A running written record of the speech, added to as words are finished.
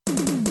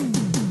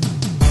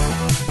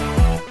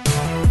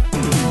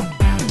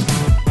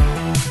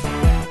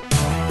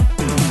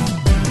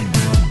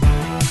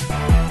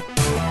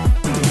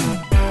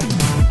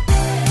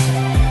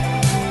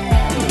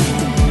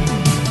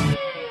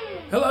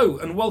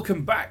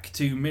welcome back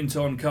to Mint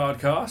on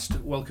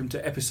Cardcast. Welcome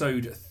to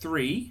episode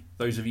 3.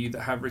 Those of you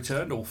that have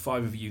returned, or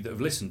 5 of you that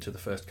have listened to the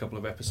first couple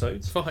of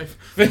episodes. 5.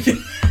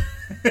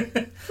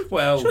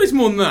 Well, Sure, it's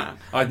more than that.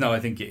 I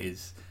think it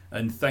is.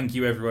 And thank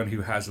you everyone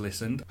who has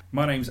listened.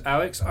 My name's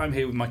Alex. I'm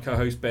here with my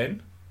co-host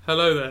Ben.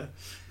 Hello there.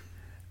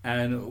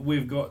 And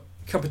we've got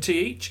a cup of tea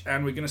each,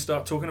 and we're going to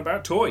start talking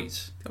about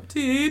toys. Cup of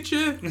tea,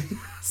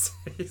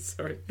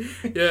 Sorry.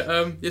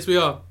 Yeah, yes we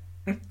are.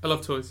 I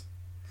love toys.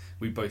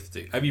 We both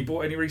do. Have you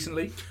bought any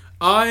recently?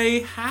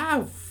 I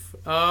have.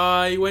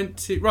 I went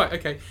to... Right,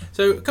 okay.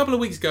 So a couple of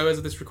weeks ago, as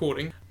of this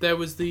recording, there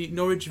was the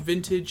Norwich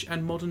Vintage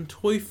and Modern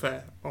Toy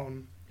Fair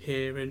on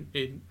here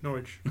in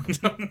Norwich. I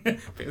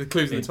think the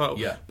clue's in the title.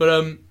 Yeah.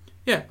 But,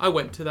 yeah, I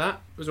went to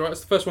that. It was alright. It's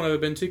the first one I've ever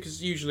been to,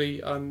 because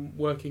usually I'm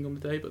working on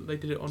the day, but they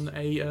did it on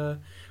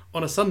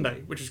a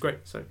Sunday, which is great.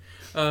 So,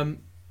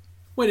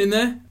 went in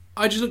there.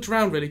 I just looked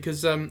around, really,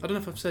 because I don't know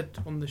if I've said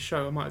on the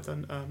show, I might have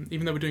done,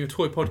 even though we're doing a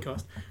toy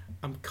podcast,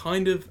 I'm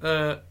kind of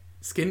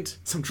skint,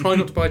 so I'm trying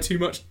not to buy too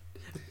much,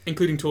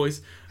 including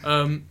toys. So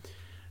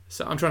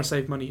I'm trying to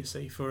save money, you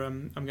see, for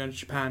I'm going to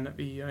Japan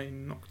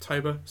in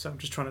October, so I'm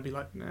just trying to be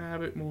like, a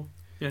bit more,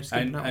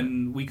 skimping out.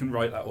 And we can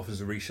write that off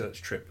as a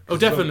research trip. Oh,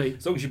 definitely.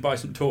 As long as you buy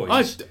some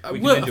toys, we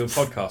can then do a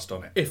podcast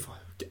on it.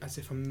 As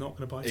if I'm not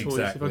going to buy toys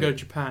Exactly. if I go to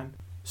Japan.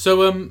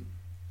 So,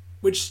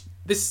 which...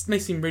 This may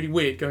seem really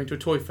weird going to a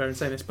toy fair and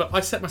saying this, but I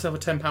set myself a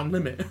 £10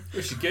 limit.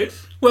 Which is good.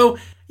 Well,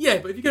 yeah,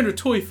 but if you go to a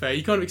toy fair,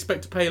 you can't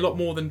expect to pay a lot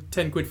more than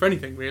 10 quid for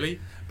anything, really.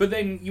 But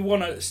then you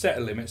want to set a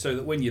limit so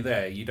that when you're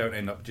there, you don't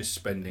end up just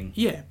spending...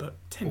 Yeah, but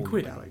 10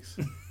 quid, Alex.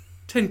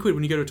 10 quid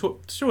when you go to a toy...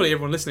 Surely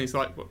everyone listening is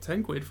like, what,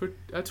 10 quid for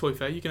a toy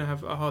fair? You're going to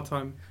have a hard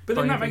time... But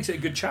then that makes it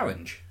a good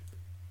challenge.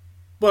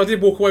 Well, I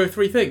did walk away with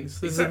 3 things.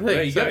 This Exactly.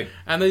 is the thing. There you go.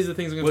 And these are the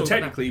things I'm going to talk about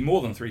now. Well, technically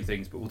more than 3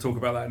 things, but we'll talk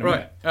about that in a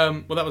minute.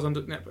 Right. Well, that was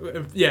under...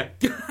 Yeah.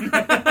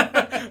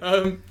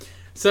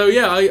 So,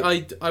 yeah,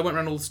 I went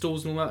around all the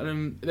stalls and all that,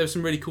 and there was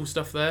some really cool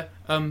stuff there.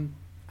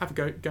 Have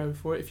a go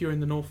for it. If you're in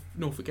the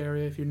Norfolk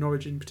area, if you're in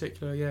Norwich in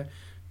particular, yeah.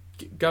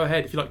 Go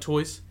ahead if you like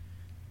toys.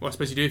 Well, I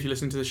suppose you do if you're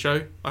listening to the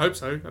show. I hope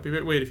so. That'd be a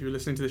bit weird if you were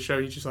listening to the show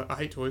and you're just like, I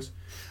hate toys.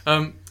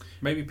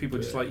 Maybe people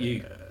just like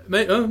you.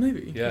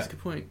 Maybe. Yeah. That's a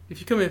good point.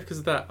 If you come here because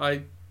of that,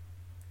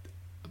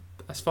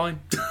 that's fine.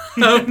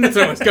 That's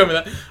all right. Let's go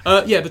with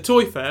that. Yeah, the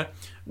toy fair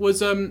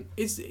was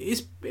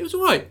it was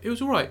alright. It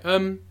was alright.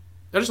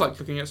 I just like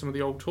looking at some of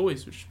the old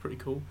toys, which is pretty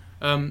cool.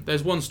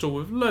 There's one store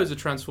with loads of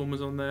Transformers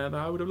on there that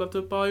I would have loved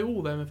to buy all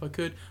of them if I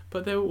could,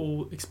 but they were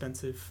all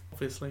expensive,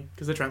 obviously,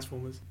 because they're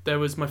Transformers. There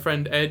was my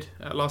friend Ed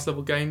at Last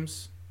Level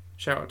Games.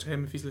 Shout out to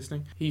him if he's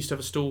listening. He used to have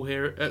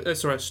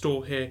a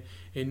store here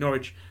in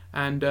Norwich,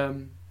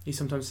 and he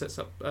sometimes sets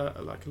up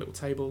like a little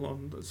table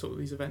on sort of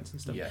these events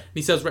and stuff. Yeah. And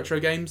he sells retro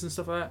games and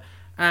stuff like that,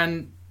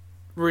 and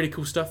really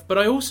cool stuff. But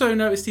I also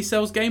noticed he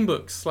sells game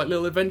books, like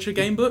little adventure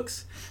game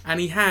books, and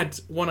he had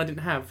one I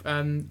didn't have,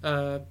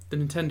 the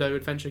Nintendo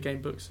adventure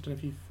game books. I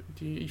don't know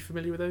if are you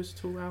familiar with those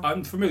at all, Al?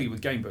 I'm familiar with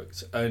game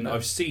books, and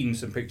I've seen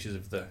some pictures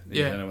of the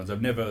Nintendo ones.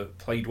 I've never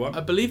played one. I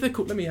believe they're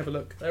called... Let me have a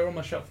look. They're on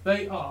my shelf.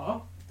 They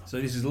are... So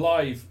this is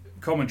live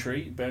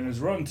commentary. Ben has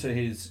run to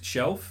his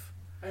shelf.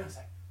 Hang on a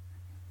sec.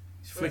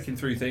 He's flicking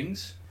through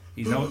things.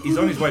 He's on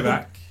his way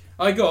back.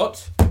 I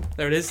got...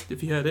 There it is,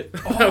 if you heard it.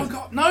 Oh,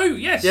 God, no,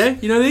 yes. Yeah,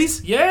 you know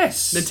these?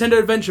 Yes. Nintendo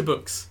Adventure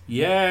books.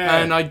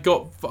 Yeah. And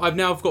I've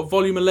now got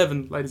volume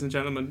 11, ladies and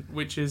gentlemen,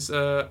 which is,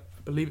 I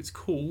believe it's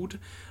called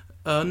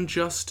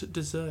Unjust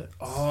Desserts.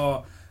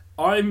 Oh,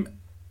 I'm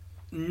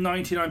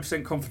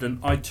 99% confident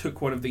I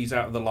took one of these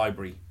out of the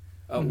library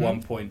at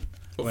one point.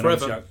 What, when I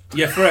was forever? young.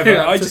 Yeah, forever.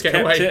 Yeah, I just took it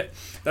kept away. it.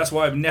 That's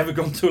why I've never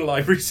gone to a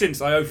library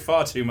since. I owe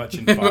far too much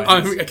in fines.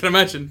 I can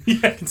imagine.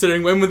 Yeah.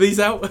 Considering when were these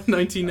out?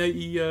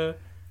 1980...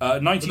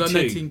 92.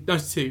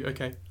 1992,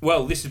 okay.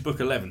 Well, this is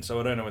book 11, so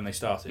I don't know when they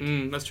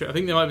started. That's true. I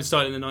think they might have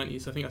started in the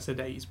 90s. I think I said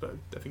 80s, but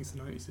I think it's the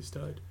 90s they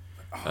started.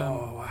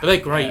 Wow. But they're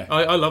great. Yeah.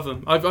 I love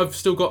them. I've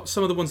still got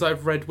some of the ones that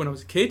I've read when I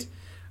was a kid.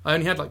 I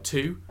only had like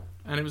 2,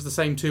 and it was the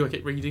same 2 I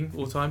kept reading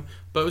all the time.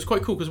 But it was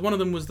quite cool because one of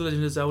them was The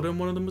Legend of Zelda and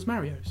one of them was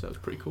Mario, so that was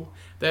pretty cool.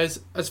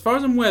 There's, as far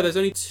as I'm aware, there's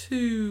only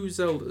 2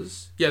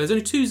 Zeldas. Yeah, there's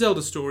only 2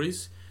 Zelda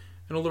stories,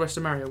 and all the rest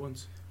are Mario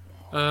ones.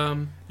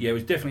 Yeah, it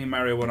was definitely a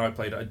Mario one I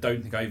played. I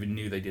don't think I even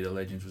knew they did a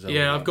Legends of Zelda.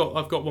 Yeah, I've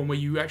got one where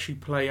you actually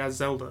play as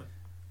Zelda.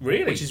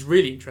 Really? Which is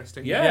really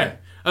interesting. Yeah.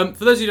 For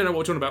those of you who don't know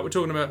what we're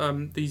talking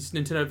about, these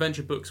Nintendo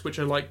Adventure books, which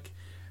are like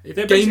They're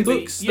game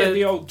basically- books. Yeah,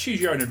 the old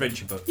choose your own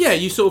adventure book. Yeah,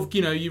 you sort of,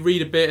 you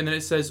read a bit and then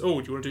it says, oh,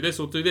 do you want to do this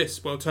or do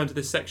this? Well, turn to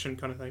this section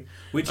kind of thing.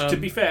 Which, to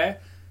be fair,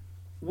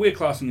 we're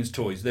classing as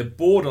toys. They're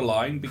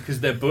borderline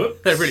because they're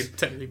books. They're really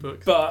technically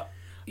books. But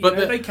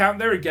they count.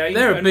 They're a game.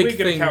 They're a and big we're going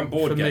to thing count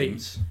board for me.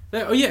 games.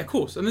 Oh yeah, of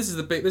course. And this is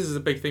a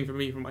big thing for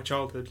me from my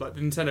childhood. Like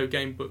the Nintendo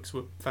game books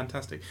were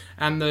fantastic,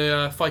 and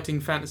the fighting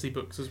fantasy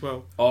books as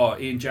well. Oh,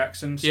 Ian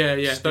Jackson's. Yeah,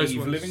 those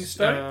Steve ones.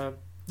 Livingstone.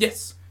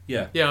 Yes.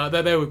 Yeah. Yeah,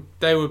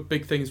 they were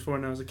big things for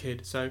when I was a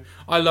kid. So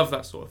I love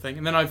that sort of thing.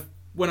 And then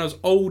when I was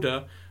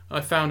older,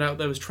 I found out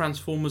there was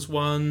Transformers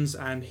ones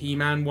and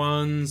He-Man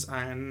ones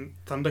and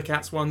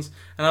Thundercats ones,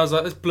 and I was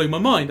like, this blew my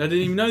mind. I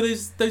didn't even know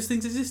those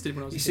things existed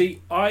when I was a kid.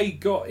 See, I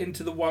got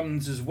into the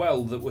ones as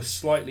well that were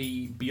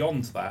slightly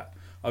beyond that.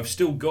 I've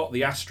still got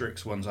the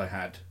Asterix ones I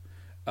had.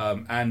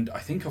 And I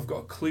think I've got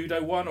a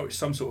Cluedo one, or it's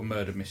some sort of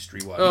murder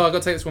mystery one. Oh, I've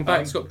got to take this one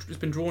back. It's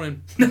been drawn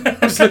in. I'm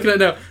just looking at it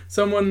now.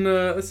 Someone,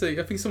 let's see,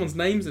 I think someone's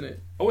name's in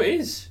it. Oh, it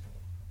is?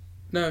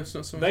 No, it's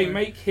not someone's They name.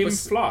 make him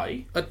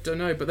fly? I don't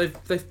know, but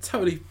they've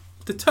totally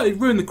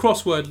ruined the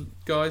crossword,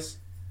 guys.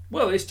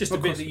 Well, it's just a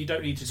bit that you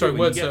don't need to do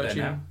when you get there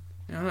now.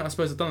 Yeah, I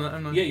suppose I've done that,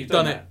 haven't I? Yeah, you've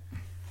done it.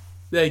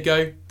 There you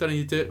go. Don't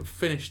need to do it.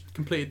 Finished.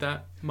 Completed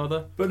that,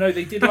 mother. But no,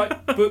 they did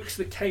like books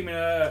that came in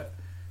a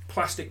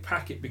plastic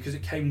packet because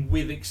it came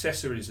with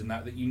accessories and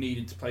that you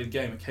needed to play the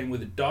game. It came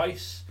with a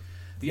dice.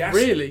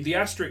 Really? The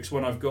Asterix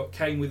one I've got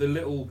came with a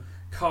little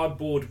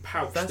cardboard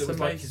pouch that was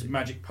like his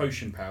magic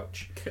potion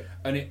pouch. Okay.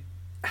 And it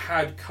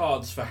had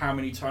cards for how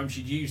many times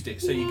you'd used it,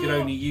 so you could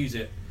only use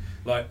it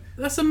like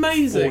that's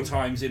amazing. 4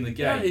 times in the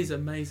game. That is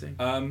amazing.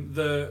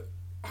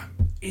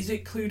 Is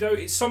it Cluedo?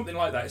 It's something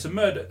like that. It's a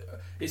murder.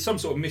 It's some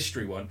sort of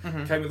mystery one.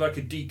 Mm-hmm. Came with like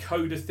a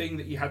decoder thing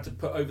that you had to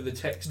put over the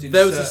text.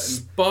 There was a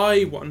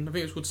spy one. I think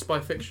it was called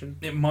Spy Fiction.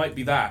 It might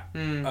be that.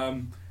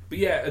 Mm. But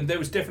yeah, and there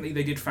was definitely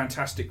they did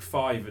Fantastic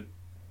Five.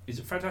 Is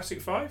it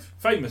Fantastic Five?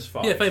 Famous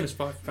Five. Yeah, Famous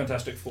Five.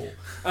 Fantastic Four.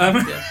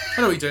 Yeah,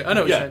 I know what you're doing. I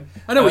know what you're saying.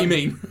 I know what you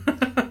mean.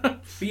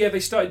 But yeah, they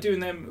started doing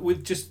them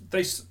with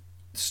they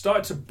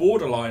started to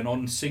borderline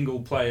on single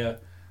player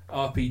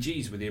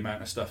RPGs with the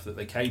amount of stuff that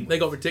they came with. They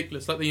got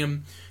ridiculous. Like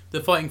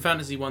the fighting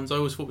fantasy ones, I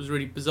always thought was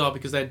really bizarre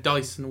because they had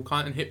dice and all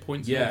kind and hit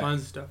points and all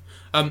kinds of stuff.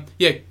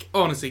 Yeah,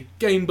 honestly,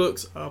 game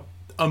books are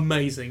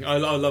amazing. I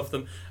love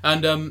them.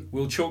 And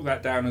we'll chalk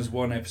that down as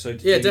one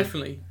episode. Yeah,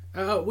 definitely.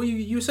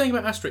 You were saying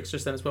about Asterix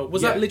just then as well.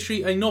 Was that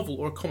literally a novel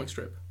or a comic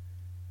strip?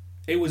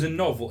 It was a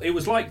novel. It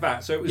was like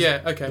that. So it was.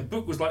 Yeah. Okay. The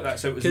book was like that.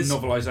 So it was a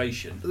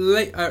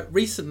novelisation.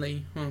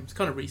 Recently, it's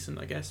kind of recent,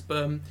 I guess,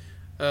 but.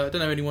 I don't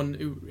know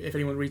if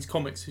anyone reads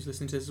comics who's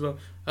listening to this as well.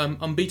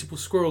 Unbeatable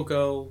Squirrel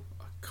Girl,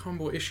 I can't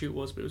remember what issue it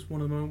was, but it was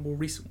one of the more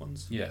recent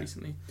ones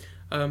recently.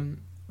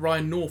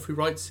 Ryan North, who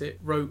writes it,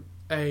 wrote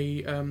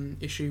a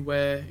issue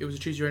where it was a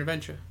choose your own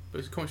adventure, but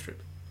it was a comic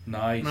strip.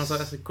 Nice. And I was like,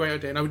 that's a great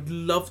idea, and I would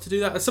love to do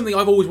that. That's something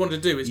I've always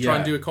wanted to do, is try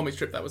and do a comic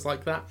strip that was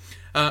like that.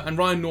 And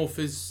Ryan North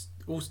is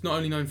also not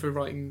only known for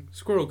writing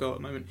Squirrel Girl at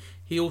the moment,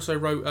 he also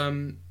wrote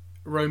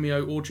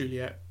Romeo or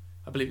Juliet,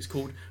 I believe it's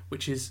called,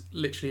 which is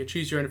literally a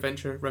choose your own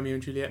adventure Romeo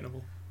and Juliet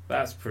novel.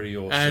 That's pretty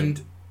awesome.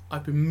 And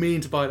I've been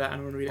meaning to buy that and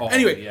I want to read it. Oh,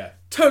 anyway,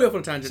 totally off on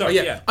a tangent. Sorry,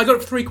 but I got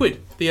it for £3,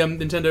 the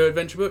Nintendo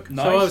Adventure book.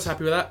 Nice. So I was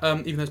happy with that,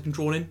 even though it's been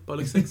drawn in by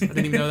looks of things. I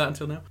didn't even know that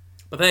until now.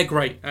 But they're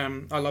great.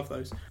 I love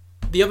those.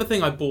 The other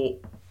thing I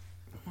bought...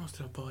 What else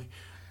did I buy?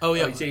 Oh,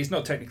 yeah. See, it's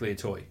not technically a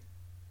toy.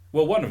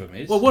 Well, one of them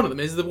is. Well, one of them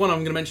is. The one I'm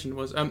going to mention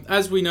was,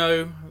 as we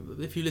know,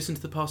 if you listen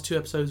to the past 2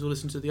 episodes or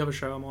listen to the other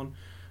show I'm on,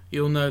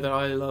 you'll know that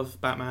I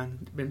love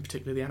Batman, in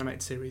particular the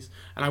animated series,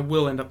 and I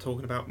will end up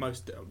talking about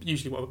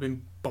usually what I've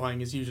been buying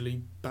is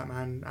usually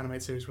Batman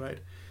animated series related,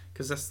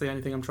 because that's the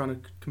only thing I'm trying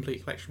to complete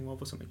a collection of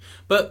or something.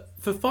 But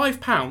for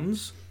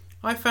 £5,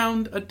 I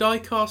found a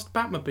die-cast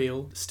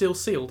Batmobile still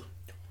sealed.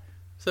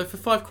 So for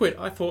 £5,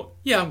 I thought,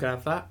 yeah, I'm going to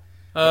have that.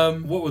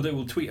 What we'll do,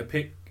 we'll tweet a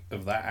pic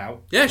of that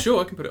out. Yeah, sure,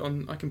 I can put it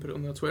on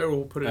the Twitter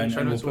or put it in the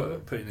show notes. We'll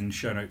put it in the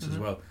show notes as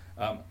well.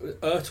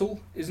 Ertl,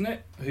 isn't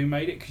it? Who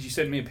made it? Because you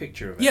sent me a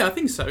picture of it. Yeah, I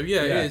think so.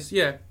 Yeah, it is.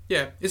 Yeah.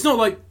 It's not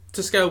like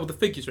to scale with the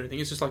figures or anything.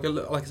 It's just like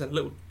like I said, a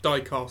little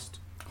die-cast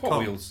Hot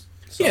Wheels.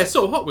 Size. Yeah,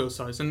 sort of Hot Wheels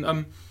size,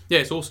 and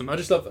it's awesome. I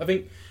just love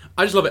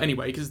it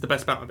anyway because it's the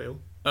best Batmobile.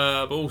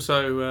 But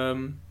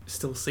also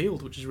still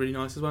sealed, which is really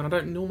nice as well. And I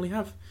don't normally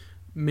have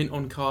mint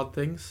on card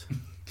things.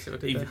 See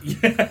what I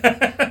did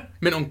there?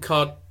 Mint on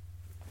card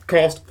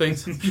cast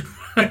things.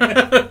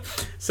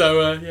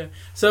 So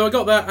so I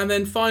got that, and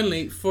then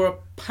finally for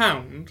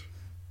 £1,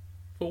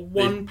 for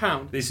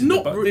 £1, this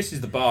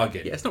is the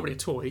bargain. Yeah, it's not really a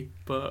toy,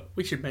 but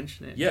we should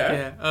mention it.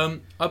 Yeah.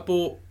 I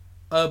bought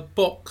a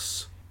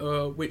box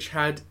which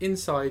had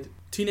inside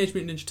Teenage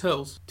Mutant Ninja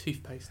Turtles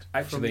toothpaste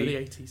from the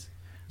 80s.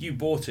 You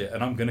bought it,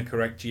 and I'm going to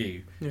correct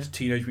you. Yeah. It's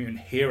Teenage Mutant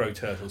Hero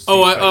Turtles.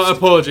 Oh, I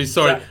apologise.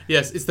 Sorry.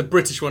 Yes, it's the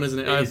British one, isn't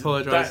it? I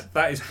apologise.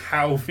 That is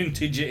how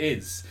vintage it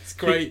is. It's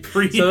great.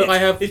 So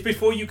it's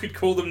before you could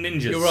call them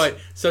ninjas. You're right.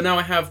 So now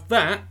I have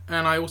that,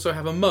 and I also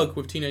have a mug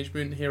with Teenage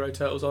Mutant Hero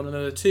Turtles on, and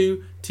there are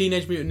 2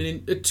 Teenage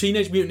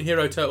Mutant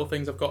Hero Turtle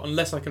things I've got,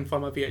 unless I can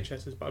find my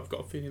VHSs, but I've got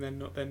a feeling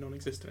they're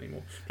non-existent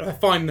anymore. But if I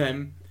find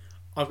them,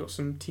 I've got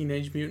some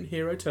Teenage Mutant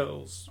Hero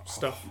Turtles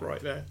stuff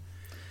right there.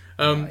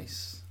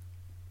 Nice.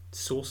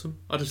 It's awesome.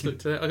 I just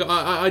looked at it.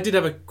 I did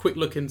have a quick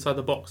look inside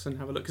the box and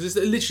have a look, because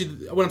it's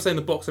literally, when I'm saying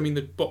the box, I mean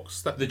the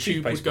box that the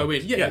tube would go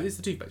in. Yeah, it's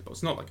the toothpaste box.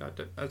 It's not like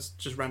it's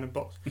just a random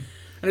box. And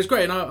it's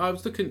great. And I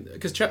was looking,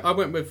 because I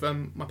went with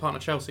my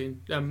partner Chelsea,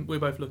 and we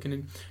were both looking,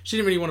 and she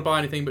didn't really want to buy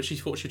anything, but she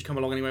thought she'd come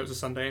along anyway. It was a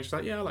Sunday, and she's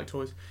like, yeah, I like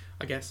toys,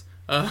 I guess.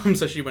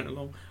 So she went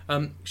along.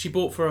 She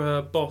bought for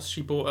her boss.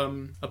 She bought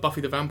a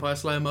Buffy the Vampire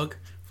Slayer mug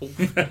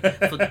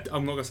for but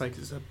I'm not gonna say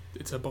because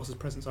it's her boss's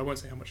present, so I won't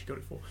say how much she got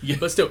it for. Yeah.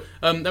 But still,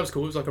 that was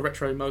cool. It was like a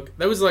retro mug.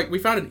 There was like we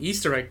found an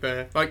Easter egg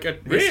there, like an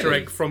Really? Easter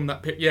egg from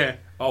that yeah.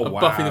 Oh, a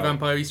wow. Buffy the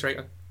Vampire Easter egg.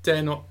 I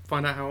dare not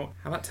find out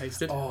how that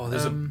tasted. Oh,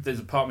 there's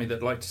a part of me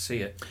that'd like to see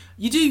it.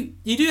 You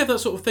do have that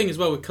sort of thing as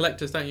well with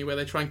collectors, don't you? Where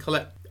they try and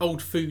collect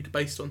old food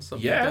based on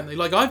something, Yeah. don't they?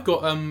 Like I've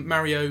got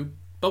Mario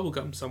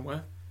bubblegum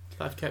somewhere.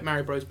 I've kept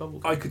Mario Bros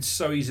bubblegum. I could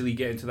so easily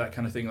get into that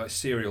kind of thing, like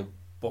cereal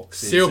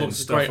boxes. Cereal and box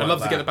is stuff great. like I'd love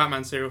that. to get the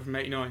Batman cereal from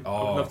 '89. I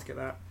Oh. would love to get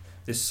that.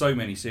 There's so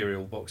many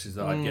cereal boxes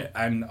that I'd get,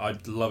 and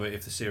I'd love it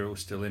if the cereal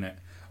was still in it.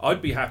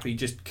 I'd be happy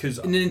just because.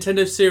 The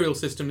Nintendo cereal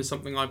system is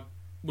something I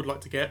would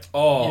like to get.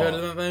 Oh, You heard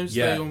of those?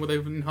 yeah. They're the one where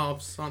they're in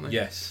halves, aren't they?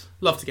 yes.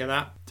 Love to get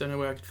that. Don't know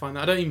where I could find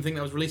that. I don't even think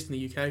that was released in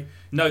the UK.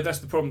 No, that's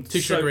the problem. Too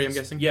sugary, I'm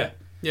guessing. Yeah,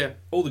 Yeah.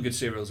 all the good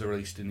cereals are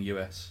released in the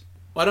US.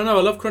 I don't know.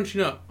 I love Crunchy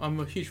Nut. I'm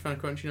a huge fan of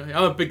Crunchy Nut.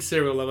 I'm a big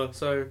cereal lover,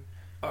 so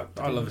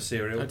I love a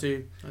cereal. I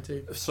do.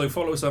 So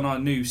follow us on our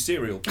new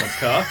cereal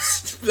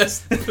podcast.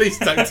 Please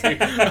don't do.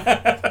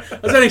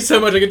 There's only so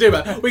much I can do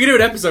about it. We can do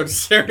an episode of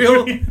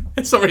cereal.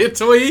 It's not really a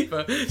toy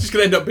either. It's just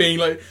going to end up being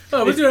like,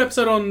 oh, we'll do an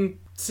episode on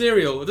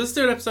cereal. Let's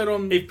do an episode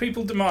on... If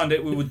people demand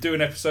it, we would do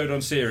an episode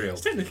on cereal.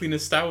 It's technically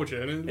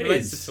nostalgia and it It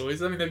relates is. to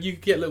toys. I mean, you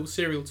get little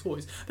cereal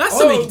toys. That's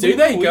something you can do.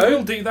 There you go.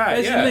 We'll do that,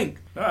 There's yeah. your link.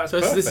 No, that's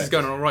So this is perfect.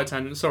 going on a right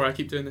tangent. Sorry, I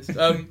keep doing this.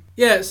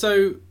 Yeah,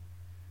 so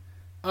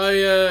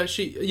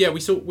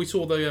we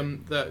saw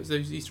those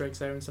Easter eggs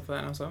there and stuff like that.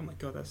 And I was like, oh my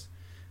god,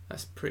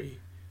 that's pretty.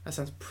 That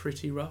sounds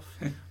pretty rough.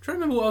 I'm trying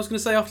to remember what I was going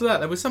to say after that.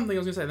 There was something I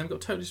was going to say. Then I got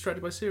totally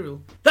distracted by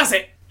cereal. That's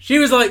it. She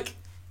was like,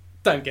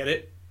 don't get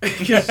it.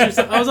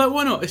 I was like,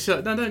 why not? She's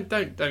like, no, don't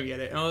get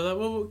it. And I was like,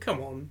 well,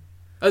 come on.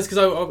 That's because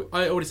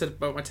I already said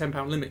about my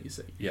 £10 limit, you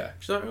see. Yeah.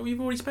 She's like, oh, you've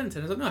already spent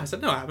 10. I was like, no. I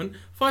said, no, I haven't.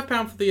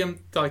 £5 for the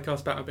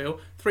diecast Batmobile,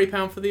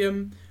 £3 for the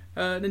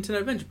Nintendo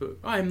Adventure Book.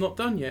 I am not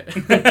done yet.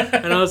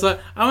 And I was like,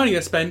 I'm only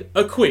going to spend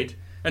 £1.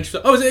 And she's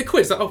like, oh, is it a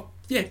quid? It's like, oh,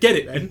 yeah, get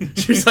it then.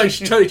 She was like,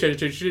 she totally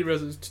changed it. She didn't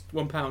realise it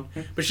was £1.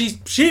 But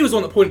she was the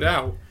one that pointed it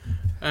out.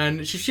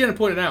 And she hadn't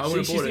pointed it out, I wouldn't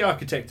have She's bought the it.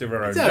 architect of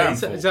her own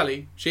downfall.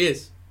 Exactly. She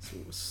is.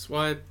 That's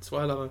why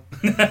I love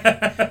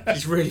her.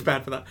 She's really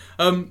bad for that.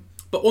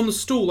 But on the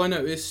stall, I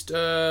noticed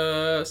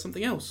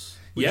something else,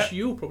 which Yeah.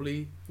 you'll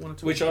probably want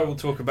to talk Which about. I will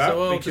talk about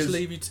So I'll because just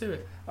leave you to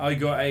it. I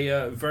got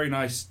a very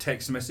nice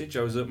text message.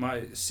 I was at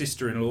my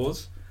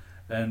sister-in-law's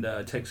and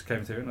a text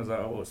came through and I was like,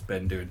 oh, what's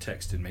Ben doing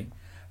texting me?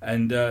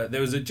 And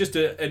there was just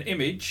an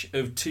image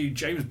of two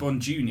James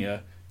Bond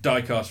Jr.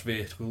 diecast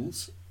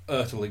vehicles,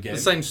 Ertl again.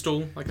 The same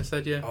stall, like I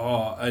said, yeah.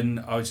 Oh, and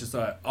I was just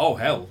like, oh,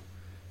 hell.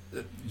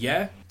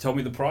 Yeah, tell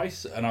me the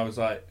price. And I was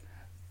like,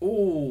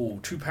 oh,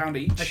 £2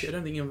 each. Actually, I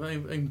don't think I've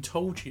even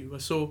told you. I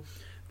saw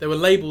there were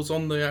labels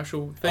on the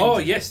actual thing. Oh,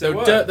 yes, there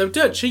were. They were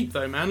dirt cheap,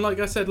 though, man. Like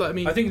I said, I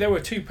think they were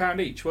 £2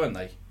 each, weren't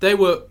they? They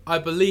were, I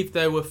believe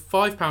they were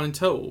 £5 in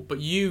total, but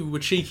you were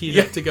cheeky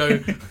enough to go,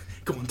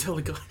 go on, tell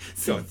the guy,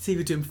 see if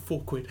we do him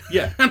 £4.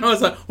 Yeah. And I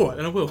was like, all right,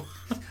 then I will.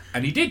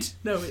 And he did.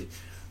 No,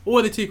 or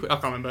were they £2? I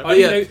can't remember. I But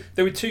yeah, think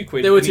they were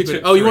 £2. they were and he £2.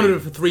 took Oh, you three. wanted them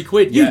for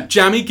 £3? Yeah. You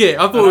jammy git.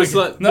 I thought it was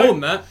like No. more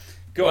than that.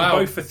 Got Wow.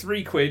 them both for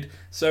 £3.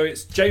 So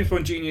it's James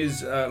Bond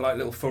Jr.'s like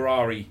little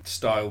Ferrari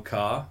style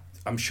car.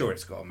 I'm sure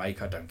it's got a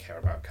make. I don't care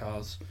about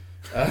cars.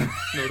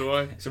 Nor do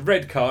I. It's a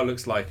red car.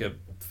 Looks like a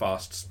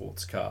fast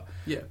sports car.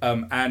 Yeah.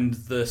 And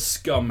the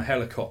Scum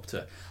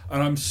helicopter.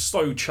 And I'm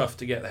so chuffed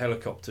to get the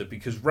helicopter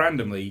because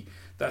randomly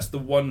that's the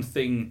one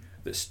thing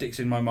that sticks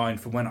in my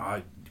mind from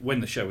when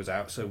the show was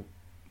out. So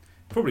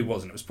probably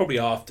wasn't. It was probably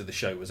after the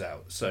show was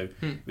out. So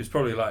it was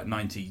probably like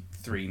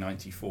 93,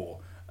 94.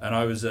 And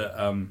I was at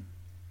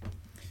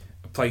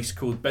a place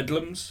called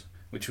Bedlam's,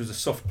 which was a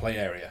soft play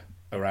area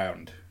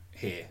around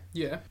here.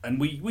 Yeah. And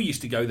we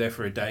used to go there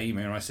for a day,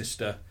 me and my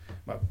sister.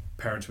 My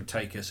parents would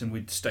take us and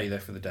we'd stay there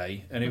for the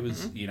day. And it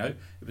was, it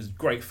was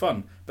great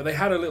fun. But they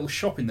had a little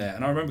shop in there.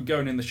 And I remember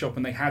going in the shop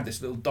and they had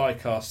this little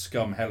die-cast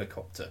Scum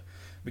helicopter.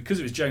 Because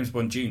it was James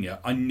Bond Jr.,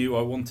 I knew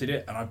I wanted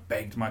it and I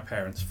begged my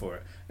parents for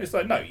it. And it's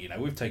like, no,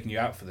 we've taken you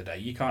out for the day.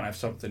 You can't have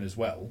something as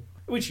well.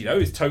 Which,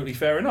 is totally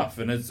fair enough.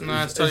 And No,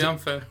 it's totally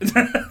unfair.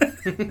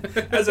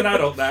 as an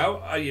adult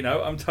now,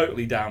 I'm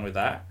totally down with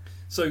that.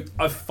 So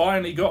I've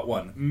finally got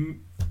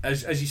one.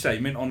 As you say,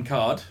 mint on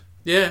card.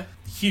 Yeah.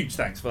 Huge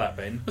thanks for that,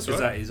 Ben. That's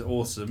because all right. that is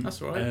awesome.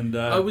 That's all right. And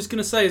I was going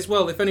to say as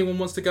well, if anyone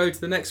wants to go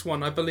to the next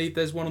one, I believe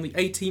there's one on the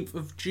 18th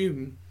of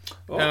June.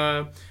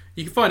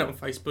 You can find it on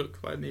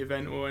Facebook, like in the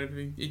event or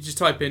anything. You just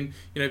type in,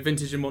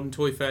 Vintage and Modern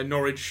Toy Fair,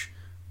 Norwich,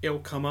 it'll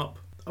come up.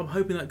 I'm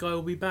hoping that guy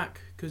will be back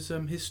because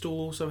his stall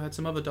also had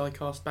some other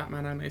diecast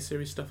Batman animated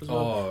series stuff as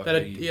well.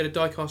 He had a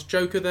diecast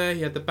Joker there.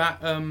 He had the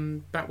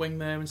Batwing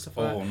there and stuff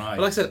like that. Oh, nice.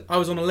 But like I said, I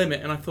was on a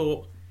limit and I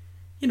thought,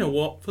 you know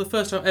what? For the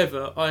first time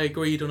ever, I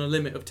agreed on a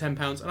limit of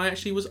 £10 and I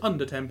actually was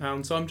under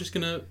 £10. So I'm just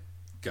gonna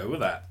go with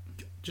that.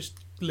 Just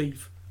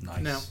leave. Nice.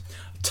 Now,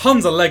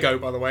 tons of Lego,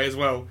 by the way, as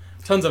well.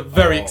 Tons of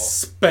very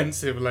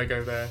expensive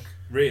Lego there.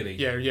 Really?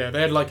 Yeah. They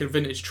had like a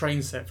vintage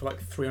train set for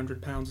like £300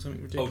 or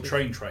something ridiculous.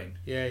 Oh, train.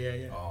 Yeah.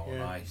 Oh, yeah.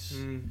 nice.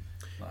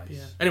 Nice.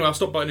 Yeah. Anyway, I'll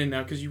stop biting in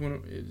now because you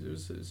want to.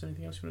 Is there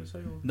anything else you want to say?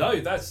 Or? No,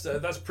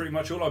 that's pretty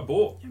much all I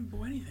bought You haven't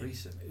bought anything.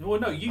 recently. Well,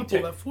 no, you I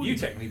bought that for you you.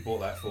 technically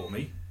bought that for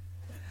me.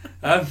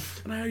 And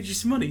I owed you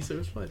some money, so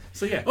it's fine.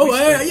 So yeah. Oh, we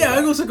spent yeah, all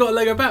I've that. also got a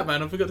Lego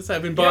Batman. I forgot to say,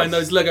 I've been buying Yes.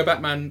 those Lego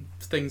Batman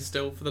things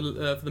still for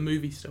the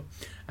movie still.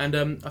 And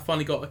I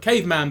finally got a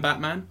caveman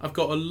Batman. I've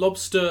got a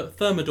lobster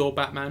thermidor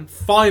Batman.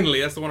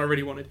 Finally, that's the one I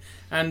really wanted.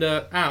 And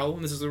Al,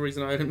 and this is the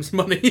reason I owed him some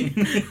money,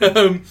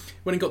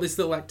 when he got this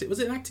little was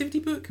it an activity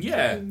book?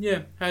 Yeah.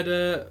 Yeah, had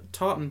a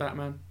Tartan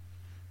Batman.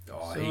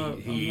 Oh, So,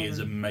 he is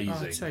amazing.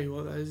 Oh, I tell you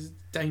what, that is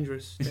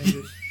dangerous.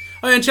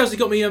 Oh, yeah, and Chelsea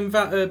got me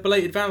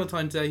belated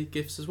Valentine's Day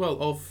gifts as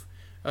well.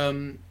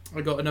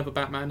 I got another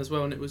Batman as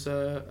well, and it was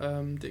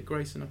Dick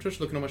Grayson. I'm just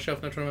looking on my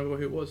shelf now, trying to remember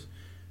who it was.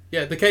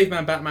 Yeah, the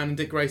Caveman Batman and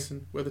Dick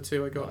Grayson were the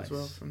two I got as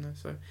well from there.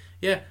 So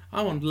yeah,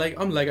 I'm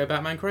Lego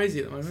Batman crazy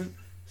at the moment.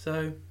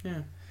 So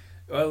yeah.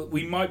 Well,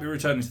 we might be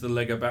returning to the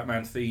Lego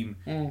Batman theme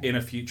in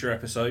a future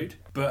episode.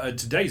 But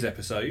today's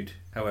episode,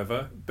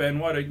 however, Ben,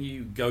 why don't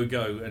you go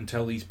and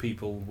tell these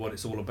people what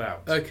it's all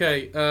about?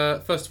 Okay,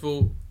 first of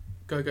all,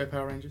 Go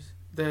Power Rangers.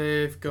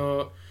 They've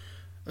got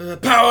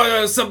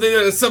power something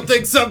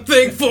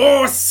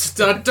force.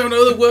 I don't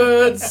know the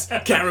words.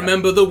 Can't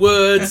remember the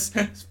words.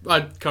 I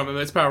can't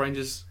remember. It's Power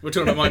Rangers. We're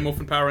talking about Mighty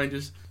Morphin Power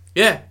Rangers.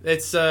 Yeah,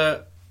 it's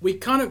it's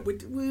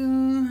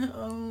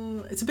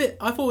a bit.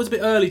 I thought it was a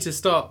bit early to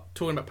start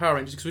talking about Power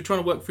Rangers because we're trying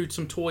to work through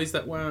some toys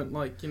that weren't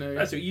like, you know.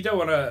 That's it. You don't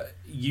want to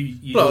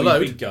you Blow a use load,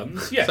 big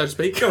guns, yeah, so to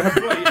speak. Don't want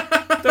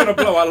to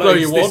blow our Blow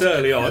loads your this wad.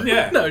 early on,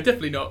 yeah. No,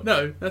 definitely not.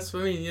 No, that's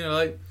what I mean. You know,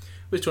 like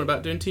we're talking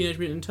about doing Teenage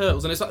Mutant Ninja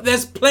Turtles, and it's like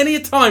there's plenty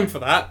of time for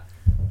that.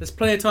 There's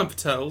plenty of time for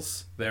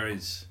Turtles. There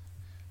is,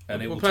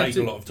 and it We're will planning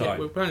take a to- lot of yeah, time.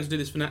 we're planning to do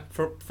this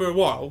for a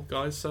while,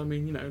 guys. So I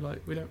mean, you know,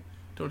 like we don't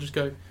just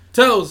go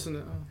Turtles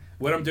and.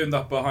 When I'm doing the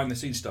behind the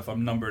scenes stuff,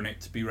 I'm numbering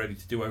it to be ready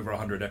to do over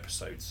 100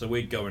 episodes. So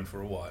we're going for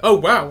a while. Oh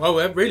wow! Oh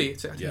really? I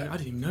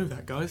didn't even know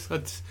that, guys.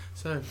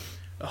 So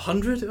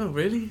 100? Oh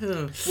really? Oh.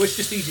 Well, it's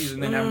just easier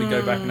than then having to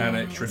go back and add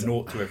an extra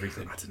naught to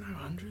everything. I don't know,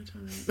 100.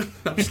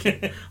 I'm just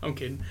kidding. I'm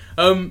kidding.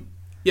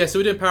 Yeah, so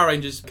we're doing Power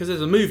Rangers because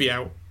there's a movie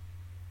out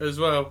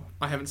as well.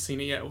 I haven't seen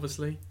it yet,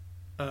 obviously.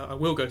 I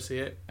will go see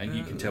it. And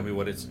you can tell me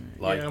what it's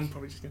like. Yeah, I'm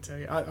probably just going to tell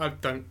you. I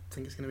don't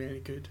think it's going to be any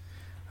good.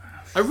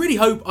 I really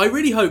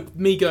hope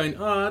me going,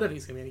 I don't think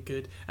it's going to be any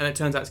good, and it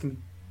turns out it's going to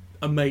be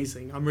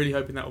amazing. I'm really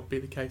hoping that will be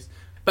the case.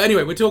 But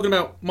anyway, we're talking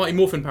about Mighty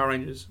Morphin Power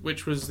Rangers,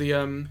 which was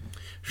the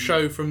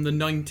show from the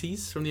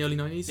 90s, from the early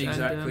 90s.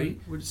 Exactly.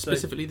 And,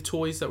 specifically the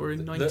toys that were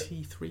in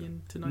 93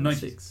 into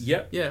 96.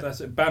 Yep, Yeah. that's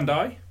it.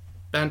 Bandai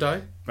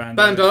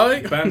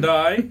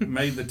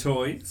made the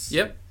toys.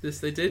 Yep, this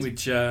they did.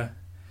 Which,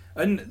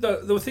 and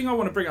the thing I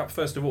want to bring up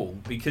first of all,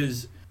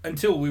 because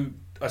until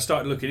I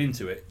started looking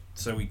into it,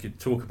 so we could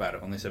talk about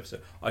it on this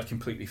episode, I'd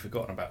completely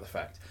forgotten about the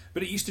fact.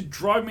 But it used to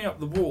drive me up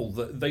the wall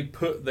that they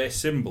put their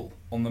symbol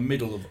on the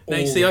middle of all now,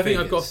 you see, the I think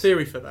I've got a figures.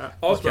 theory for that.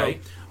 As well. Okay.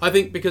 I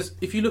think because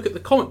if you look at the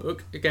comic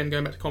book, again,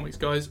 going back to comics,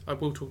 guys, I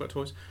will talk about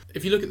toys.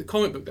 If you look at the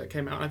comic book that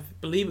came out, I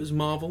believe it was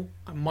Marvel.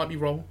 I might be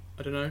wrong.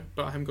 I don't know,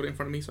 but I haven't got it in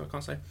front of me, so I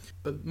can't say.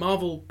 But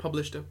Marvel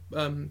published a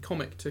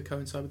comic to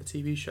coincide with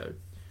the TV show.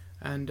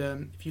 And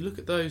if you look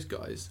at those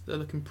guys, they're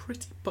looking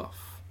pretty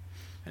buff.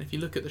 And if you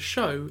look at the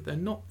show, they're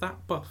not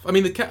that buff. I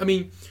mean,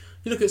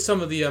 you look at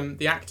some of the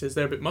actors;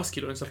 they're a bit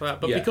muscular and stuff like that.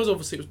 But Yeah. because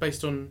obviously it was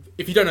based on,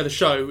 if you don't know the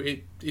show,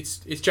 it's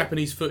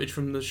Japanese footage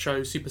from the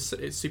show Super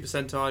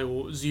Sentai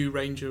or Zoo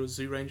Ranger,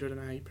 I don't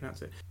know how you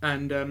pronounce it.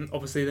 And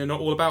obviously they're not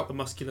all about the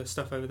muscular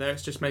stuff over there.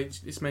 It's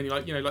mainly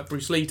like, you know, like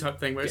Bruce Lee type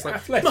thing where it's like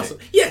athletic. muscle.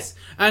 Yes,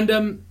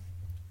 and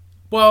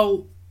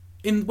well,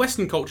 in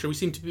Western culture we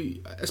seem to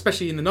be,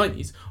 especially in the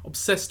 90s,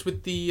 obsessed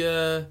with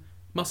the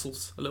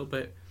muscles a little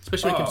bit,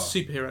 especially when it comes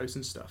to superheroes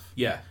and stuff.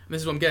 Yeah. And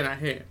this is what I'm getting at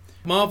here.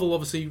 Marvel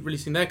obviously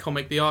releasing their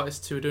comic, the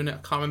artists who were doing it, I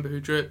can't remember who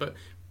drew it, but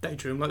they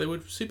drew them like they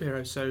would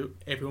superheroes, so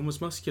everyone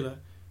was muscular,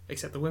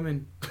 except the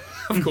women,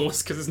 of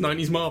course, because it's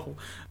 90s Marvel.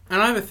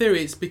 And I have a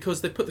theory, it's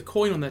because they put the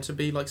coin on there to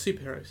be like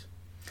superheroes.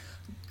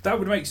 That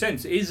would make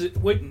sense.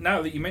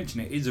 Now that you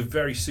mention it, is a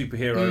very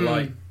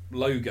superhero-like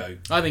logo.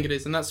 I think it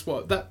is, and that's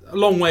a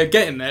long way of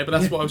getting there, but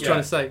that's what I was Yeah.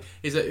 trying to say,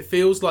 is that it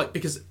feels like,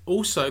 because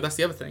also, that's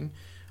the other thing,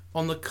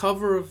 on the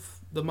cover of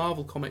the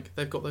Marvel comic,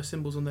 they've got those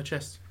symbols on their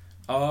chest.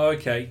 Oh,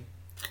 okay.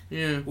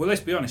 Yeah. Well,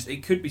 let's be honest.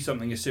 It could be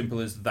something as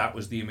simple as that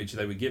was the image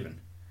they were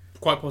given.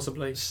 Quite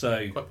possibly.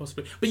 So, Quite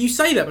possibly. But you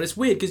say that, but it's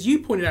weird, because you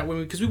pointed out,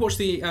 because we watched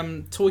the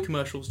toy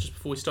commercials just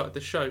before we started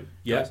the show.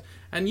 Yeah. Guys,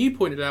 and you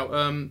pointed out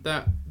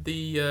that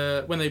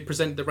when they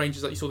presented the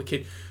Rangers, like you saw the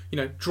kid, you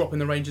know, dropping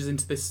the Rangers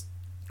into this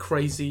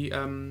crazy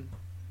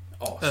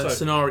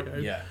scenario.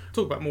 yeah.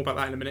 Talk more about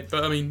that in a minute.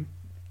 But I mean,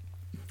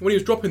 when he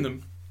was dropping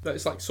them, that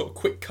it's like sort of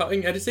quick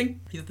cutting editing.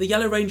 The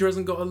Yellow Ranger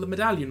hasn't got a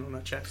medallion on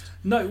her chest,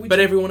 No, but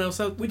everyone else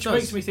which does.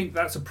 makes me think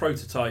that's a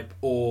prototype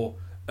or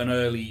an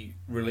early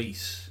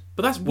release.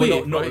 But that's Well,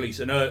 weird, not right? release,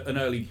 an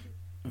early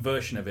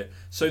version of it.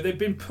 So they've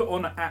been put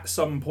on at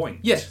some point.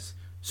 Yes.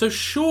 So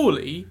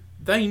surely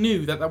they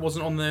knew that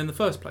wasn't on there in the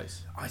first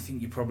place. I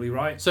think you're probably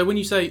right. So when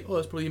you say, "Oh,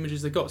 that's probably the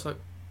images they got," it's like,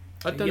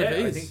 I don't know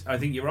if it is. I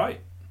think you're right.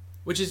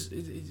 which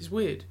is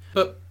weird.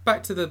 But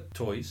back to the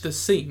Toys.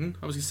 scene,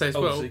 I was going to say as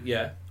well.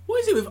 Yeah.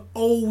 What is it with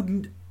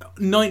old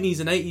 90s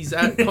and 80s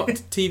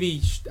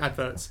TV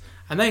adverts?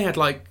 And they had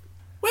like,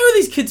 where were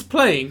these kids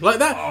playing? Like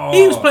that,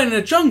 he was playing in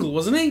a jungle,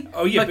 wasn't he?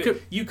 Oh yeah, like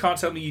but you can't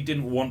tell me you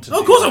didn't want to.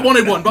 Of course I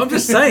wanted one, but I'm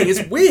just saying,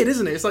 it's weird,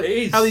 isn't it? It's like It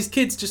is. how these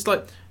kids just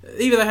like,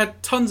 either they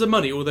had tons of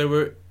money or they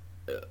were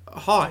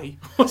high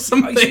or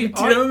something. See,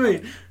 do you know what I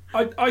mean?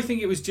 I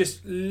think it was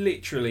just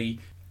literally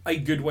a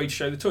good way to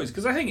show the toys,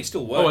 because I think it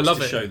still Oh, I works love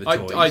to it. show the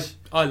toys.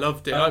 I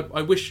loved it.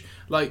 I wish,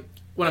 like,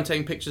 when I'm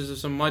taking pictures of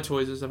some of my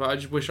toys and stuff, I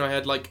just wish I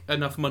had like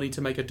enough money to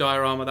make a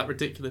diorama that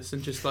ridiculous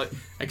and just like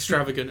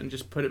extravagant and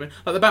just put it in.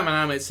 Like the Batman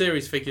animated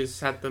series figures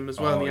had them as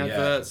well in the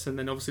adverts, and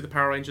then obviously the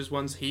Power Rangers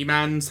ones,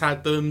 He-Man's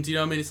had them. Do you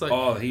know what I mean? It's like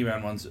the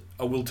He-Man ones.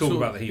 Oh, we'll talk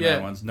about the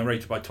He-Man ones,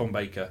 narrated by Tom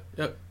Baker.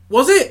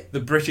 Was it? The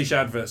British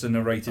adverts are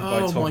narrated by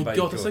Tom Baker. Oh my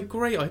god, that's a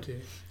great idea.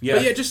 Yeah.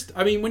 But yeah, just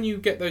I mean, when you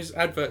get those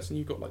adverts and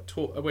you've got like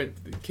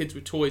kids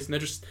with toys and they're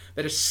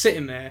just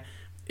sitting there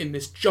in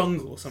this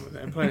jungle or something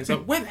and playing, it's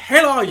like, where the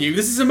hell are you?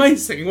 This is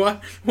amazing.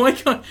 Why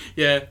can't?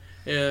 Yeah.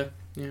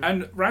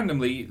 And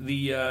randomly,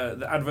 the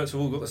adverts have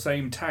all got the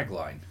same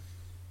tagline.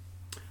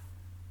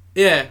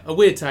 Yeah, a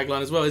weird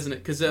tagline as well, isn't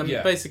it? Because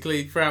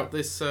basically throughout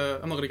this,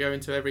 I'm not going to go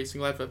into every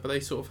single advert, but they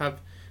sort of have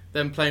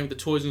them playing with the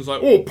toys and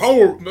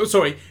it's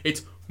like,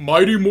 it's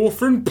Mighty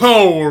Morphin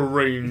Power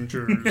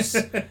Rangers.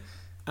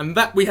 And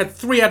that we had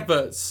 3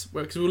 adverts,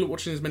 because we were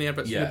watching as many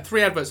adverts. We had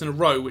 3 adverts in a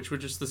row, which were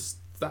just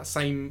that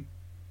same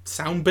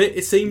sound bit.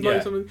 It seemed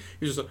like something.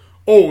 It was just like,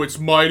 it's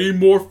Mighty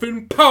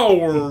Morphin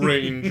Power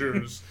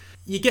Rangers.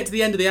 You get to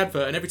the end of the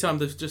advert, and every time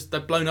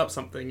they've blown up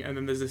something, and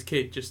then there's this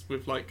kid just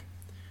with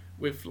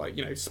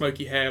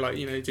smoky hair,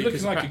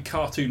 looking like a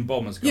cartoon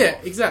bomber's got. Yeah,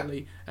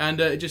 exactly.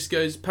 And it just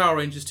goes, Power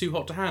Rangers too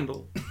hot to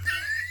handle.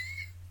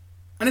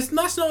 And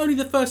that's not only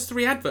the first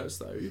 3 adverts,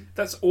 though.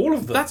 That's all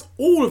of them. That's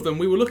all of them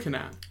we were looking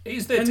at.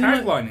 Is there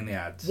tagline in the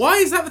ads? Why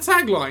is that the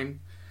tagline?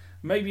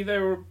 Maybe they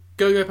were...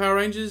 Go Power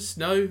Rangers?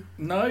 No.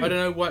 I don't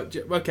know. What.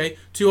 Okay,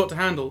 too hot to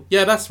handle.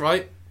 Yeah, that's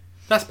right.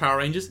 That's Power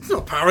Rangers. It's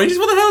not Power Rangers.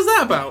 What the hell is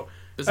that about?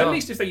 Bizarre. At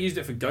least if they used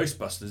it for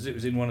Ghostbusters, it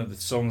was in one of the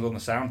songs on the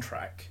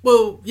soundtrack.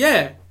 Well,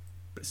 yeah.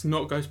 But it's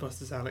not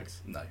Ghostbusters,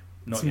 Alex. No.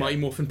 It's Mighty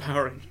Morphin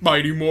Power Rangers.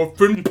 Mighty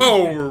Morphin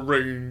Power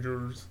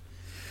Rangers.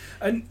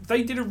 And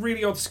they did a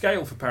really odd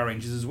scale for Power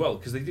Rangers as well,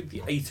 because they did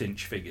the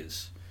 8-inch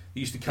figures. They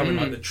used to come in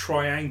like the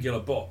triangular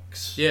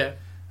box. Yeah.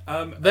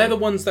 They're the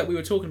ones that we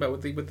were talking about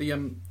with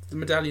the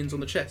medallions on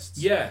the chests.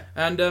 Yeah.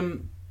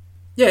 And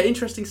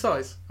interesting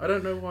size. I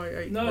don't know why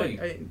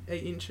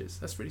 8 inches.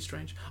 That's really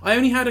strange. I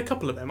only had a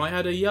couple of them. I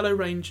had a yellow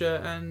Ranger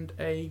and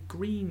a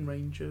green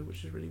Ranger,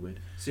 which is really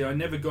weird. See, I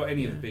never got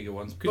any of the bigger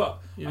ones,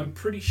 but I'm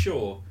pretty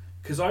sure,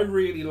 because I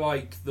really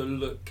like the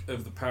look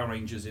of the Power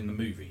Rangers in the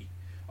movie.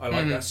 I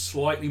like that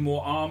slightly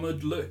more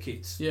armoured look.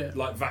 It's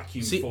like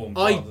vacuum formed.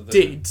 I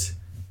did,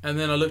 and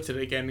then I looked at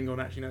it again and gone,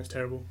 actually, no, it's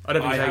terrible. I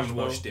don't think it's aged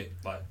well. Watched it.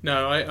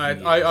 No,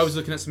 I was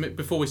looking at some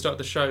before we started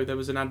the show. There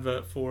was an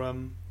advert for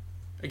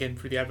again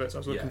through the adverts I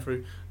was looking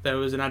through. There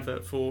was an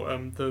advert for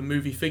the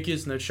movie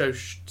figures, and they show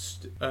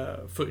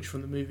footage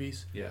from the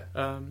movies. Yeah.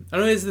 And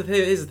here's the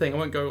thing. I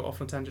won't go off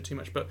on a tangent too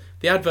much, but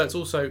the adverts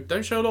also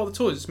don't show a lot of the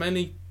toys. It's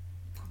mainly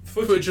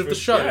footage of the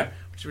show,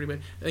 which is really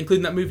weird,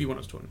 including that movie one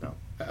I was talking about.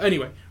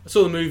 Anyway, I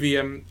saw the movie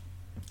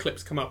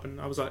clips come up,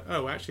 and I was like,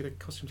 oh, actually, the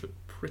costumes look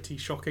pretty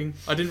shocking.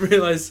 I didn't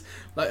realise,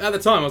 at the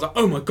time, I was like,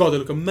 oh my god, they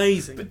look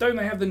amazing. But don't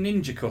they have the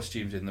ninja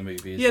costumes in the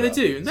movie as well? they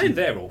do. And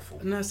they're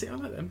awful. No, I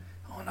like them.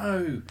 Oh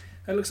no,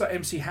 it looks like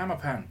MC Hammer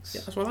Pants.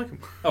 Yeah, that's why I like them.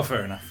 Oh,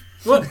 fair enough.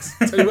 What? It's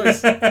the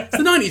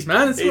 90s,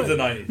 man. It's the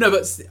 90s. No,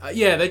 but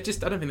they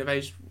just, I don't think they've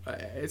aged.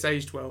 It's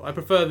aged well. I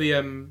prefer the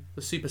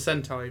Super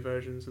Sentai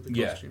versions of the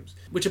costumes,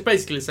 which are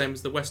basically the same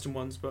as the Western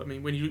ones. But I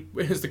mean, when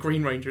it's the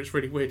Green Ranger, it's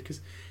really weird because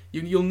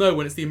you'll know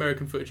when it's the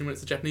American footage and when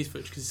it's the Japanese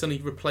footage because he's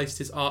suddenly replaced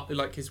his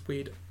his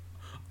weird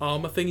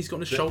armor thing he's got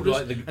on his shoulders,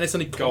 and it's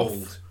suddenly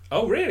gold.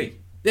 Oh, really?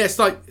 Yeah, it's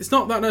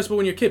not that noticeable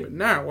when you're a kid, but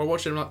now I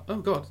watch it and I'm like, oh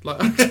god,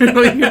 you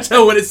can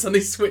tell when it's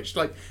suddenly switched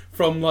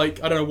from I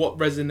don't know what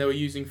resin they were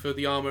using for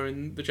the armor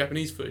in the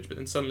Japanese footage, but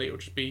then suddenly it'll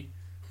just be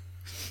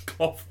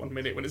off 1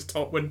 minute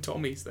when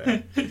Tommy's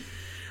there.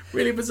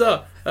 Really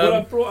bizarre. Well,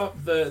 I brought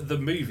up the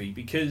movie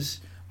because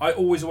I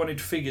always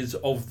wanted figures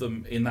of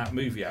them in that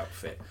movie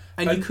outfit.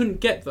 And you couldn't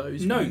get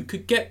those. No. You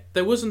could get...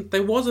 There was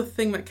a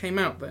thing that came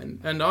out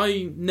then, and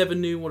I never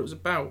knew what it was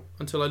about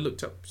until I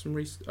looked up some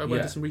research. I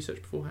went to some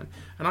research beforehand.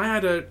 And I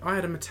had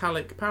a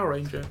metallic Power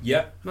Ranger.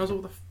 Yeah. And I was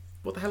like,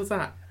 what the hell is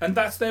that? And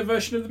that's their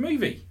version of the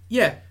movie.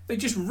 Yeah. They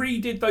just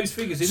redid those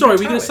figures in Sorry, metallic.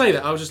 were you going to say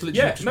that? I was just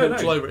literally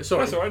walked all over it.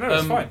 Sorry. That's all right. No,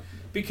 that's fine.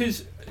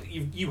 Because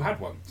you had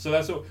one. So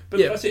that's all. But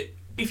that's it.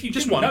 If you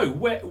just didn't know,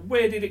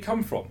 where did it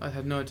come from? I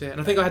had no idea. And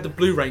I think I had the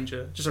Blue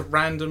Ranger, just a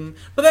random...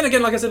 But then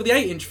again, like I said, with the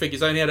 8-inch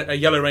figures, I only had a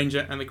Yellow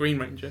Ranger and the Green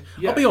Ranger.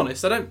 Yeah. I'll be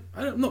honest, I'm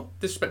not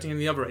disrespecting any of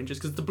the other Rangers,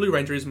 because the Blue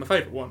Ranger is my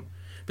favourite one,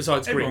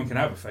 besides Everyone Green. can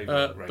have a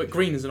favourite Ranger. But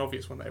Green is an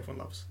obvious one that everyone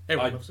loves.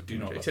 Everyone loves the Blue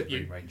Ranger. Except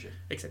Green you. Ranger.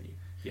 Except you.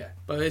 Yeah.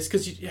 But it's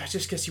because I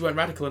just guess you weren't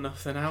radical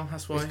enough then, Al.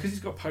 That's why. It's because he's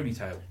got a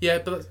ponytail. Yeah,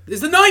 but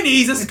it's the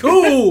 90s. That's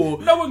cool.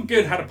 No one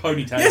good had a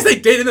ponytail. Yes, they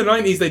did in the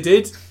 90s. They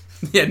did.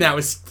 Yeah, now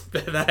it's the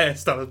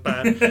hairstyle is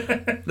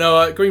bad.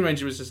 No, Green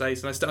Ranger was just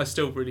ace, and I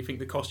still really think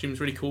the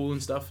costume's really cool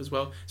and stuff as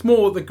well. It's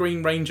more the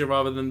Green Ranger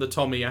rather than the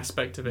Tommy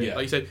aspect of it. Yeah.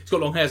 Like you said, he's got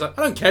long hair. It's like,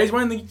 I don't care. He's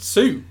wearing the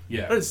suit.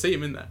 Yeah. I don't see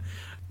him in there.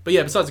 But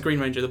yeah, besides the Green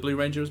Ranger, the Blue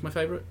Ranger was my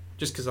favourite,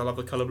 just because I love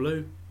the colour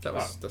blue.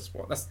 That's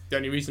the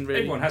only reason really.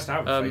 Everyone has to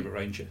have a favourite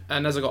Ranger.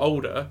 And as I got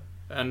older,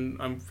 and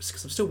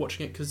because I'm still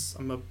watching it because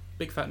I'm a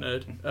big fat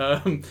nerd,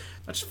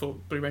 I just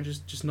thought Blue Ranger's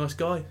just a nice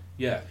guy.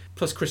 Yeah.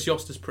 Plus Chris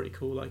Yost is pretty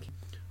cool. Like,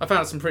 I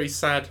found out some pretty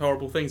sad,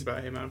 horrible things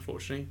about him,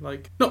 unfortunately.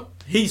 Like, not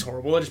he's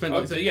horrible. I just meant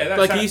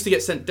he used to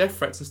get sent death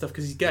threats and stuff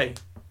because he's gay.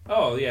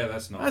 Oh yeah,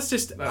 that's not. That's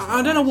just. That's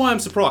I don't know why I'm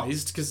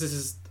surprised because this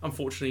is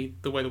unfortunately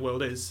the way the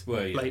world is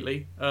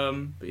lately.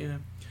 But yeah,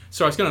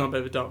 sorry, it's going on a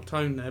bit of a dark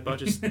tone there, but I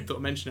just thought I'd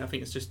mention it. I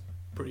think it's just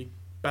pretty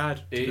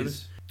bad. It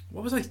is.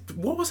 What was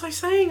I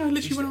saying? I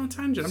literally went on a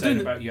tangent. I'm doing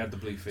about you had the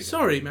blue figure.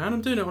 Sorry, man.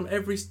 I'm doing it on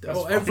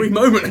every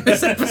moment in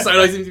this episode.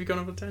 I seem to be going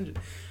off on a tangent.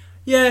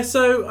 Yeah,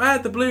 so I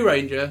had the Blue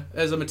Ranger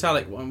as a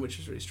metallic one, which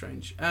is really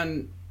strange.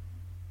 And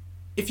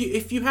if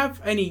you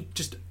have any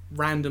just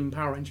random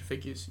Power Ranger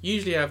figures, you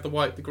usually have the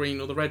white, the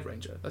green, or the red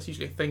Ranger. That's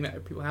usually a thing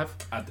that people have.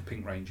 Add the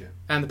Pink Ranger.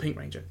 And the Pink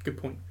Ranger. Good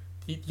point.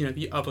 You know,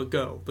 the other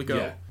girl, the girl.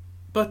 Yeah.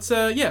 But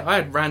yeah, I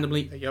had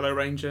randomly a Yellow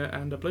Ranger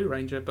and a Blue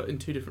Ranger, but in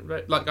two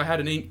different. Like I had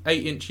an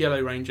 8-inch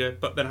Yellow Ranger,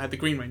 but then I had the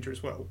Green Ranger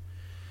as well.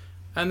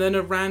 And then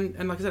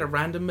like I said, a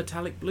random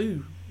metallic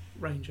Blue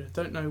Ranger.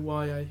 Don't know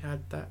why I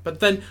had that, but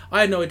then I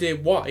had no idea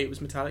why it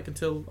was metallic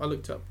until I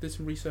looked up, did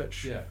some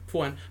research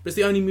beforehand. But it's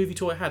the only movie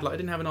toy I had. Like I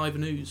didn't have an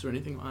Ivan Ooze or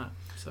anything like that.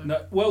 So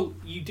no, well,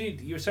 you did.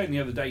 You were saying the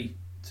other day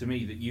to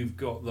me that you've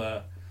got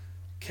the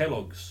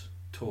Kellogg's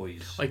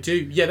toys. I do.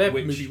 Yeah, they're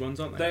movie ones,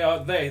 aren't they?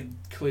 They're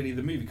clearly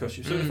the movie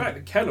costumes. So the fact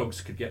that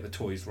Kellogg's could get the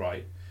toys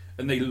right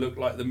and they look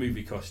like the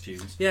movie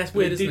costumes. Yeah, it's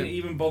weird, isn't it? They didn't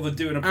even bother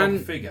doing a proper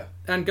figure.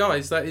 And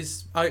guys, that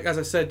is, as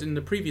I said in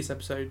the previous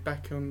episode,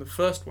 back on the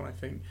first one, I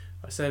think.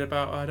 I said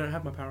about I don't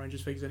have my Power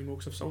Rangers figures anymore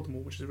because I've sold them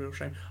all, which is a real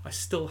shame. I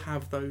still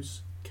have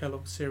those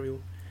Kellogg's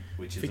cereal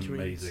which is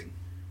figurines. Amazing.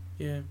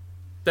 Yeah,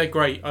 they're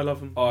great. I love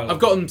them. Oh, I've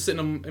got them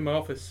sitting in my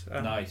office.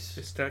 Nice.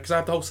 Just because I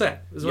have the whole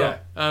set as well.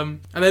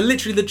 And they're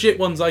literally legit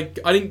ones. I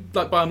didn't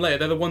like buy them later.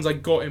 They're the ones I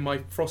got in my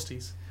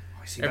Frosties.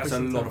 I see. That's a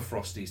lot of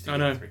Frosties to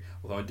get through.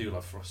 Although I do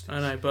love Frosties. I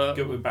know, but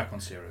we're back on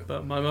cereal.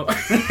 But my mum,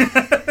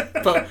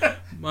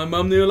 my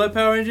mum knew I liked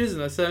Power Rangers,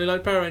 and I certainly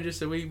liked Power Rangers,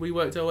 so we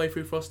worked our way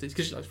through Frosties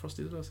because she likes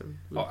Frosties as well. So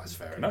that's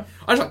fair enough.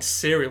 I just like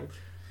cereal.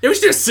 Yeah, we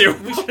should do a cereal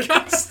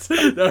podcast.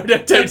 No,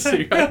 don't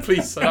do.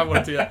 Please, I don't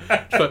want to do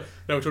that. But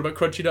no, we're talking about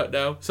Crunchy Nut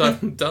now, so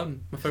I'm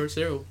done. My favourite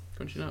cereal,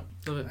 Crunchy Nut.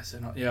 Love it.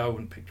 Yeah, I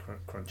wouldn't pick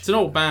Crunchy. It's an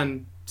old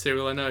man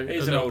cereal, I know. It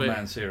is an old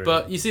man cereal.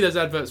 But you see those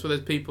adverts where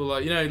there's people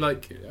like, you know,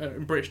 like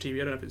in British TV, I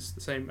don't know if it's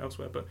the same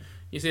elsewhere, but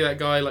you see that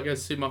guy like goes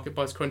to the supermarket,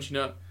 buys Crunchy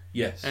Nut.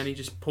 Yes. And he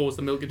just pours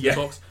the milk into the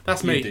box.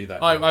 That's me. You do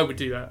that. I would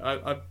do that.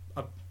 I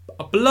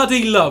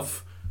bloody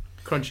love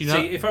Crunchy Nut.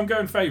 See, if I'm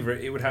going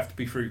favourite, it would have to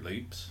be Fruit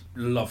Loops.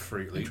 Love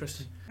Fruit Loops.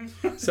 Interesting.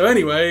 So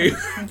anyway,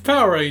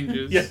 Power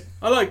Rangers. Yeah.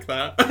 I like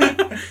that.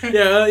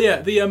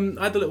 Yeah. The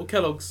I had the little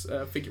Kellogg's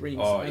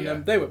figurines. Oh, and, yeah.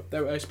 They were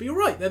but you're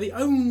right. They're the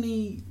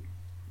only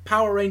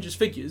Power Rangers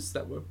figures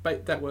that were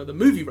the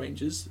movie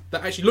Rangers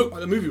that actually look like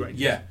the movie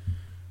Rangers. Yeah.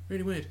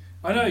 Really weird.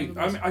 I know.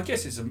 I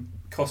guess it's a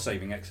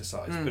cost-saving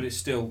exercise, but it's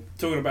still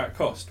talking about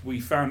cost. We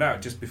found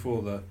out just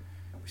before we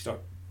start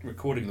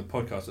recording the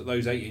podcast that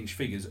those 8-inch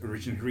figures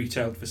originally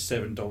retailed for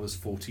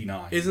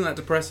 $7.49. Isn't that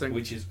depressing?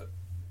 Which is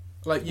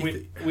like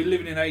we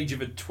live in an age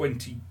of a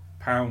 £20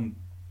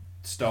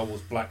 Star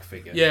Wars black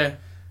figure. Yeah.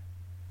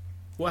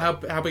 What?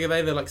 How big are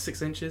they? They're like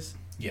 6 inches.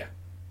 Yeah.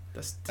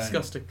 That's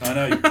disgusting. I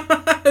know.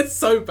 It's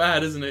so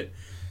bad, isn't it?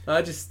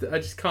 I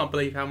just can't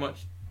believe how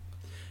much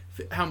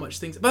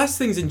things. But that's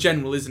things in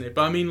general, isn't it?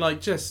 But I mean, like,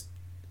 just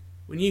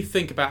when you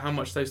think about how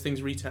much those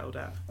things retailed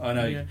at. I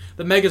know. You know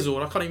the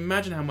Megazord. I can't even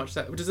imagine how much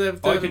that. Does it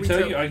have I can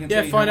tell you.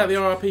 Yeah, find out the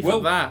RRP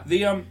for that.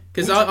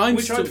 Because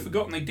I'd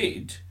forgotten they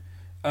did.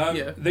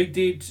 They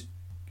did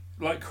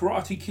like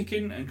karate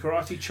kicking and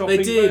karate chopping.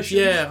 They did. Versions.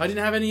 Yeah, I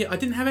didn't have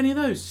any of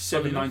those.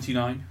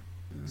 $7.99.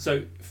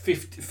 So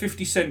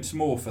 50 cents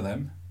more for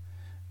them.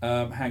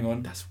 Hang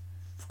on. That's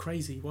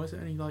crazy. Why is it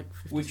only like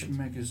 50 Which cents?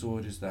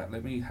 Megazord is that?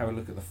 Let me have a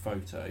look at the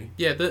photo.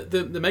 Yeah, the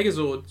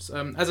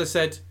Megazords. As I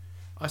said,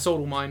 I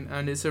sold all mine,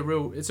 and it's a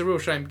real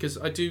shame because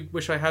I do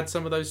wish I had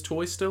some of those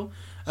toys still,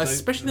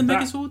 especially the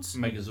Megazords.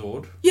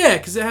 Megazord. Yeah,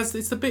 because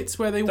it's the bits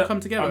where they all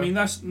come together. I mean,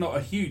 that's not a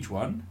huge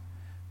one.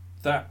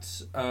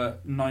 That's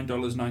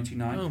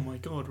 $9.99. Oh my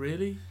god,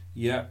 really?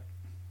 Yeah.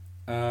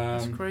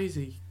 That's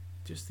crazy.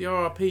 Just the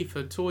RRP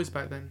for toys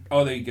back then.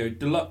 Oh, there you go.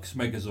 Deluxe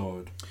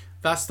Megazord.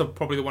 That's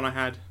probably the one I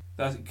had.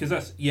 That's the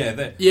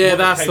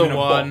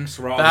one.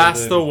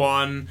 That's the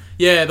one.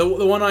 Yeah, the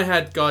one I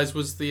had, guys,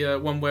 was the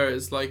one where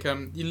it's like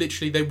you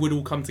literally they would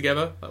all come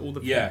together, like all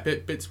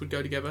the bits would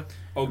go together.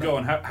 Oh, go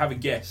on, have a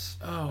guess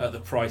at the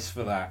price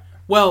for that.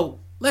 Well,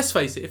 let's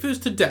face it. If it was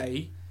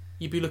today,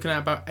 you'd be looking at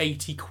about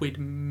 80 quid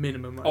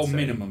minimum. I'd say.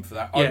 Minimum for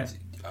that. Yeah.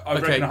 I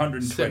reckon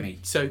 120.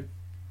 So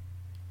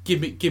give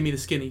me the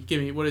skinny.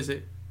 Give me, what is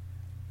it?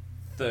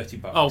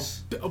 $30.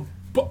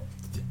 But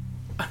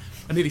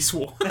I nearly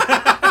swore.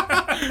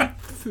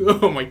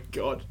 Oh my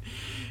god.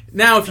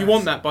 Now, if you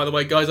want that, by the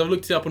way, guys, I've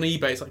looked it up on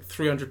eBay. It's like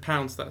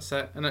 £300 that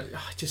set, and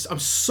I'm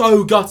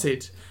so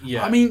gutted.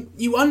 Yeah. I mean,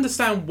 you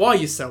understand why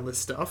you sell this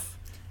stuff.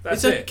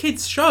 That's it's a it.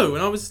 kids' show,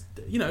 and I was,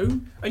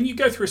 And you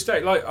go through a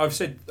stage, like I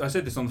said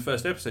this on the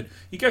first episode.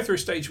 You go through a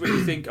stage where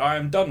you think, I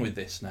am done with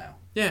this now.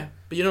 yeah,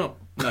 but you're not.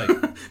 No.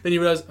 Then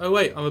you realise, oh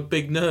wait, I'm a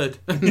big nerd,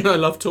 and I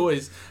love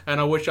toys, and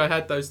I wish I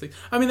had those things.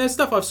 I mean, there's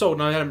stuff I've sold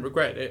and I haven't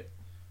regretted it,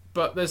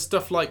 but there's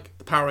stuff like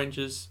the Power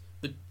Rangers,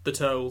 the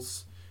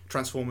Turtles,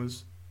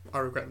 Transformers. I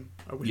regret them.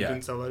 I wish I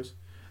didn't sell those.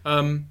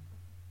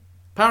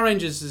 Power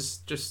Rangers is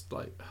just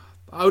like,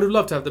 I would have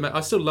loved to have I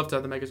still love to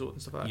have the Megazord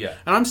and stuff like that. Yeah.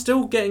 And I'm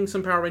still getting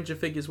some Power Ranger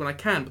figures when I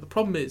can, but the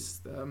problem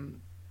is,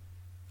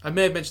 I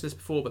may have mentioned this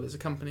before, but there's a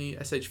company,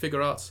 SH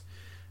Figure Arts,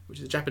 which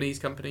is a Japanese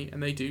company,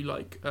 and they do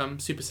like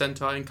Super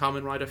Sentai and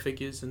Kamen Rider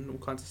figures and all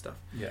kinds of stuff.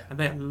 Yeah. And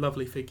they have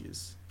lovely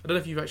figures. I don't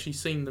know if you've actually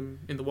seen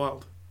them in the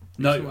wild.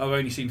 No, I've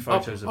only seen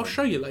photos of I'll them.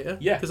 show you later.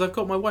 Yeah. Because I've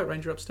got my White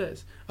Ranger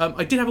upstairs.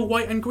 I did have a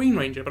White and Green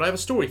Ranger, but I have a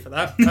story for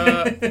that.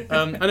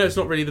 I know it's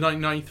not really the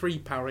 1993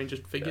 Power Rangers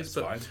figures, That's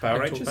but fine. It's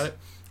Power I can talk Rangers.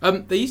 about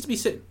it. They used to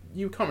be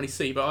you can't really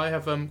see, but I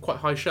have quite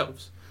high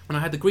shelves. And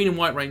I had the Green and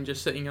White Ranger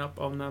sitting up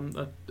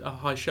on a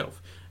high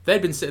shelf.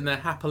 They'd been sitting there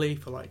happily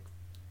for like,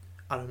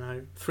 I don't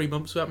know, 3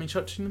 months without me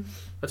touching them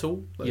at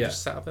all. They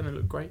just sat up there and they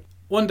looked great.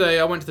 One day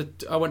I went to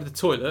the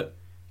toilet,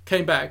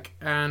 came back,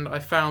 and I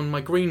found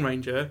my Green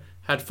Ranger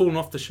had fallen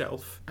off the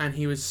shelf and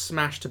he was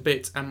smashed to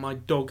bits and my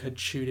dog had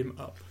chewed him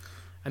up.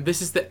 And this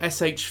is the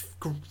SH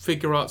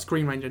Figure Arts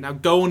Green Ranger. Now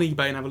go on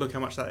eBay and have a look how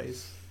much that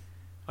is.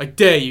 I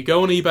dare you,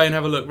 go on eBay and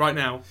have a look right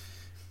now.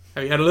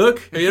 Have you had a look?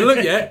 Have you had a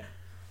look yet?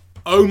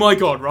 Oh my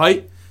god,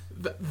 right?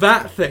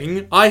 That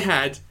thing I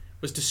had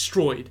was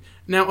destroyed.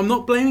 Now, I'm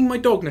not blaming my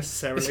dog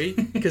necessarily,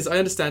 because I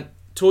understand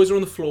toys are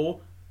on the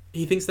floor,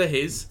 he thinks they're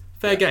his.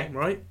 Fair game,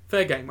 right?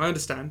 Fair game, I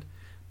understand.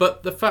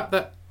 But the fact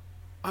that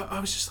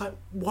I was just like,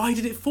 why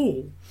did it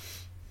fall?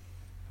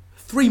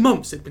 3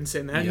 months it'd been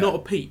sitting there, not a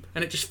peep,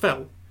 and it just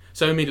fell.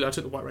 So immediately I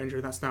took the White Ranger,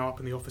 and that's now up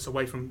in the office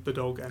away from the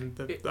dog and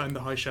the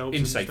high shelves.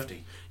 In and safety.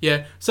 stuff.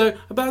 Yeah, so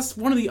that's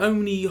one of the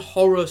only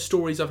horror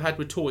stories I've had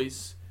with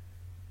toys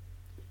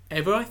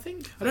ever, I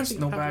think. I don't think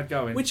not bad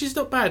going. Which is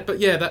not bad, but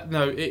yeah,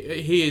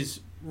 he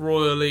is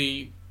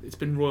royally, it's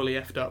been royally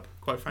effed up,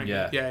 quite frankly.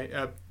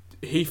 Yeah.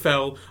 He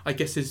fell, I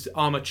guess his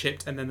armour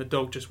chipped, and then the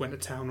dog just went to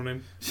town on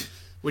him,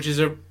 which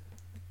is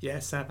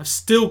sad. I've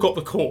still got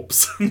the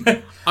corpse.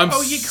 I'm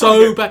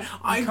so bad.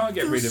 I can't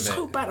get rid of it.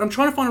 So bad. I'm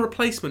trying to find a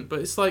replacement, but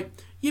it's like,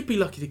 you'd be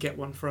lucky to get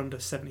one for under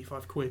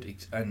 75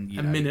 quid. And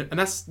and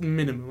that's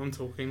minimum, I'm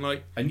talking.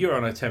 Like, and you're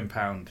on a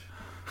 £10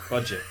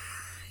 budget.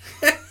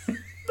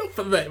 not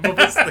for them,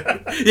 obviously.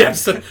 Yeah,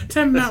 so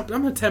I'm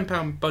on a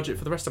 £10 budget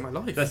for the rest of my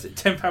life. That's it,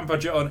 £10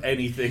 budget on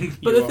anything.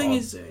 But the thing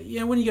is,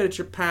 when you go to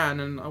Japan,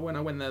 and when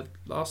I went there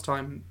last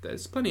time,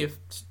 there's plenty of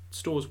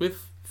stores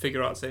with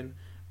Figure Arts in,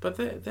 but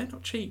they're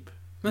not cheap.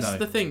 That's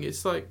the thing.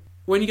 It's like,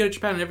 when you go to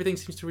Japan and everything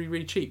seems to be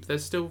really cheap,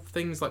 there's still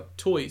things like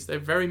toys. They're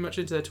very much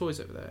into their toys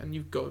over there, and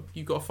you've got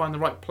to find the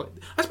right place.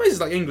 I suppose it's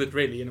like England,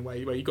 really, in a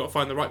way, where you've got to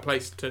find the right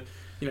place to,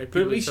 But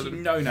at least you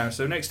know now.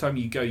 So next time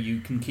you go,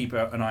 you can keep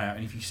an eye out,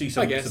 and if you see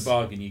something that's a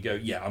bargain, you go,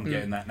 yeah, I'm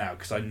getting that now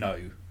because I know.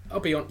 I'll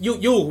be on.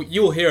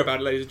 You'll hear about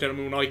it, ladies and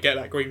gentlemen, when I get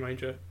that Green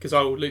Ranger, because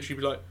I will literally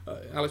be like,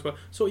 Alex,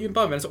 so what you been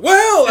buying? And it's like,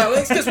 well,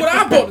 Alex, guess what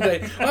I bought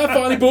today? I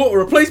finally bought a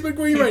replacement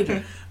Green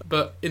Ranger.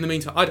 But in the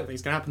meantime, I don't think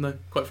it's going to happen, though,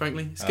 quite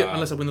frankly.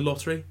 Unless I win the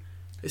lottery.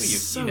 It's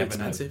so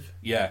expensive. Know.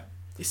 Yeah.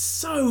 It's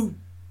so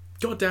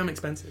goddamn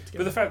expensive.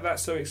 But the fact that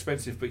that's so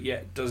expensive, but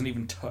yet doesn't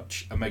even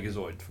touch a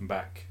Megazord from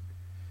back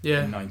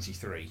in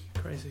 93.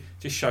 Crazy.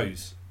 Just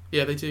shows.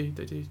 Yeah, they do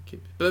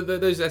keep. But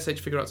those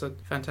SH Figure Arts are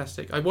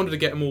fantastic. I wanted to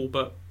get them all,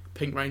 but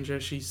Pink Ranger,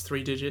 she's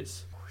 3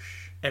 digits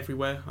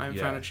everywhere. I haven't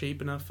found her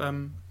cheap enough.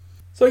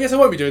 So I guess I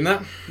won't be doing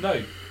that.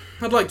 No.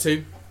 I'd like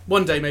to.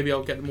 One day maybe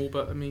I'll get them all,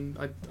 but I mean,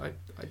 I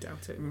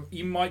doubt it.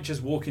 You might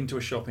just walk into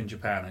a shop in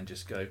Japan and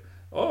just go,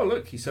 oh,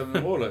 look, he's selling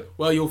them all. Look.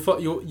 Well,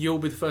 you'll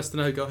be the first to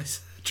know,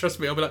 guys. Trust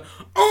me, I'll be like,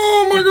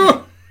 oh my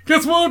god,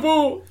 guess what I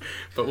bought?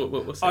 But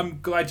we'll see. I'm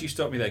glad you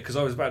stopped me there, because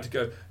I was about to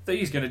go,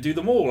 he's going to do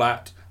them all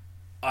at,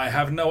 I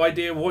have no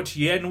idea what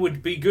yen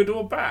would be good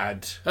or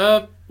bad.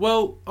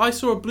 Well, I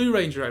saw a Blue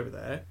Ranger over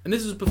there, and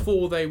this was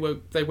before they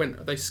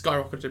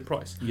skyrocketed in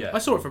price. Yeah. I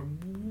saw it for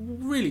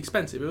really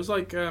expensive. It was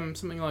like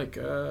something like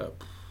I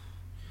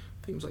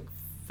think it was like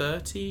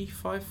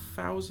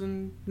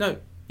 35,000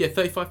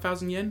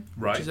 yen,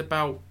 right? Which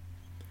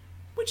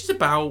is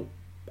about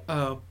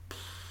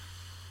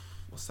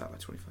what's that, like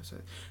 25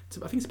 cents?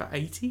 I think it's about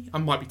 80. I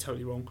might be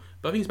totally wrong,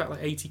 but I think it's about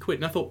like 80 quid.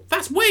 And I thought,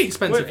 that's way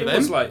expensive for them. It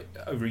was like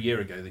over a year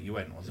ago that you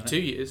went, wasn't it? 2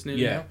 years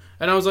nearly now.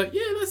 And I was like,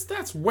 yeah,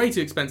 that's way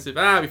too expensive.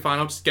 I'll be fine,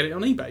 I'll just get it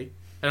on eBay.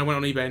 And I went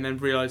on eBay and then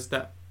realised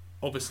that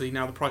obviously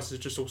now the prices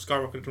are just all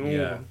skyrocketed and all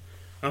of them.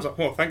 I was like,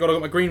 well, thank God I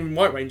got my green and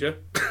white Ranger.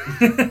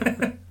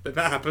 But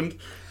that happened.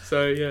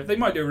 So, yeah. They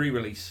might do a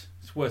re-release.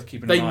 It's worth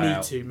keeping They an eye need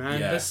out. to, man.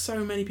 Yeah. There's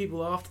so many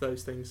people after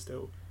those things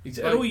still. And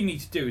all you need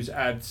to do is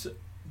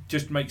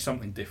just make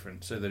something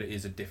different so that it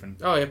is a different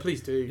Oh, yeah,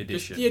 please do.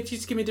 edition.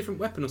 Just give me a different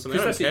weapon or something.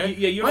 I don't Because care. that's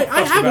it. You're I not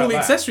fussed have all about the that.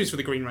 accessories for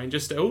the Green Ranger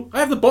still. I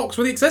have the box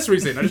with the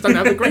accessories in. I just don't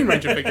have the Green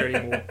Ranger figure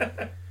anymore.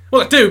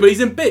 Well, I do, but he's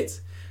in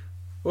bits.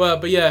 Well,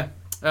 but yeah.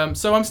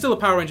 So I'm still a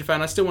Power Ranger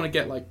fan. I still want to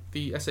get like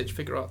the SH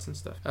figure arts and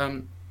stuff.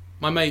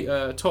 My mate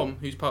Tom,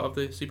 who's part of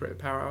the Super 8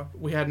 Power Hour,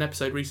 we had an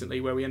episode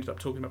recently where we ended up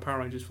talking about Power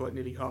Rangers for like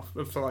nearly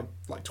for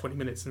 20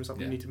 minutes, and it was like,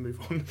 we need to move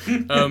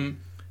on.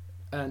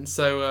 And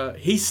so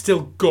he's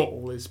still got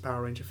all his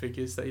Power Ranger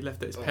figures that he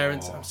left at his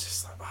parents. I was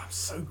just like, I'm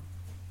so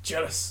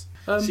jealous.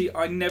 See,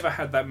 I never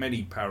had that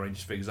many Power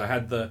Rangers figures. I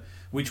had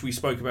which we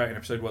spoke about in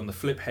episode 1, the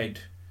Flip Head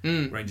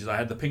Rangers. I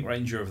had the Pink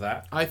Ranger of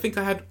that. I think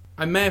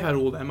I may have had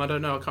all of them. I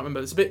don't know. I can't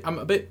remember.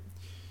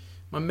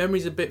 My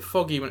memory's a bit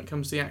foggy when it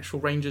comes to the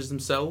actual Rangers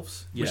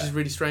themselves, which is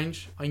really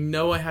strange. I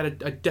know I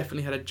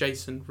definitely had a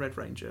Jason Red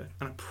Ranger,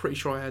 and I'm pretty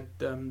sure I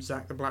had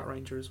Zack the Black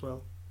Ranger as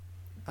well,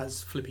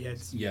 as flippy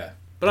heads. Yeah.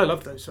 But I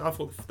loved those. I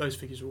thought those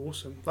figures were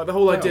awesome. Like the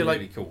whole idea, really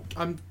like cool.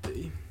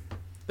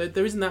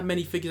 There isn't that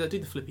many figures that do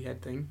the flippy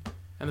head thing,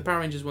 and the Power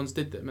Rangers ones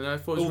did them, and I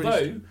thought it was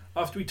really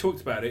after we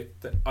talked about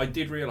it, that I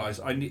did realise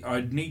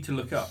I'd need to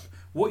look up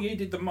what year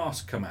did The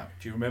Mask come out.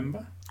 Do you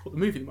remember? What, the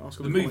movie The Mask?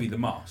 Or The movie The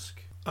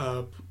Mask.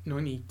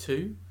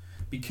 92.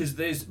 Because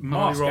there's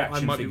Mask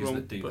action figures wrong,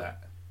 that do but...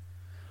 that.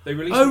 They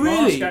released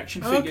really? Mask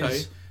action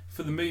figures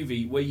for the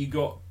movie where you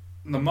got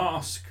the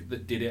Mask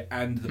that did it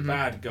and the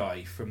bad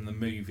guy from the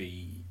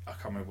movie. I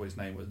can't remember what his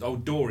name was. Oh,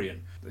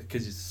 Dorian,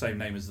 because it's the same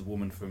name as the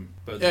woman from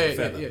Birds of a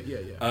Feather.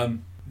 Yeah.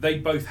 They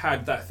both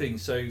had that thing.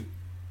 So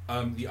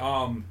the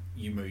arm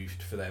you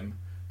moved for them,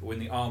 but when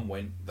the arm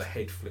went, the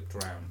head flipped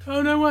around.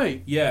 Oh, no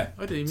way. Yeah.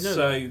 I didn't even know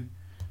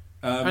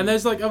that. And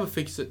there's like other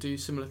figures that do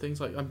similar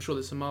things. Like I'm sure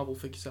there's some Marvel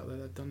figures out there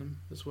that have done them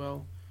as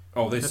well.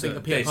 Oh, I think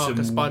the Peter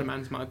Parker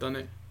Spider-Man's might have done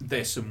it.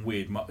 There's some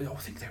weird... I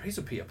think there is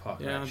a Peter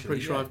Parker, Yeah, I'm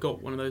pretty sure I've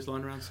got one of those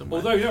lying around somewhere.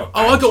 Although, no,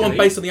 I got one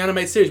based on the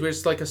animated series where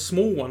it's like a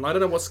small one. I don't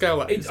know what scale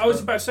that is. I was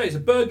about to say, it's a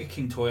Burger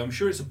King toy. I'm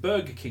sure it's a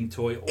Burger King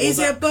toy. Is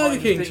it a Burger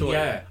King toy?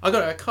 Yeah. I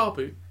got it at a car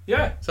boot.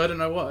 Yeah. So I don't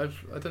know what.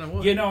 I don't know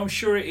what. Yeah, no, I'm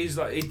sure it is.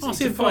 Like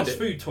it's a fast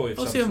food toy of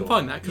some I'll see if I can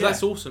find that, because Yeah.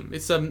 that's awesome.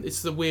 It's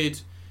the weird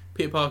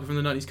Peter Parker from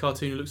the 90s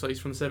cartoon who looks like he's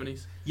from the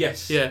 70s.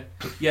 Yes. Yeah.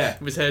 Yeah.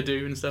 With his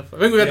hairdo and stuff. I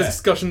think we had this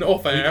discussion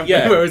off air.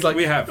 Yeah, where it's like,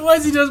 we have. Why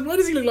does he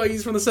look like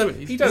he's from the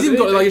 70s? He does. He's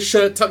even got like his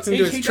shirt tucked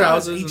into his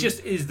trousers. He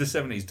just is the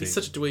 70s dude. He's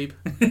such a dweeb.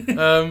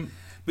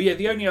 But yeah,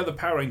 the only other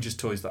Power Rangers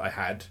toys that I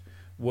had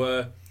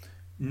were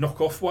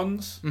knockoff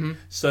ones. Mm-hmm.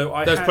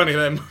 So There's plenty of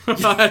them.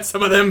 I had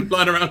some of them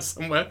lying around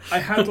somewhere. I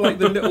had like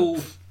the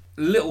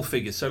little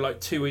figures, so like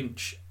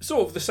 2-inch,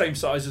 sort of the same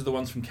size as the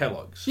ones from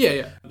Kellogg's.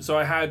 Yeah. So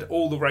I had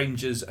all the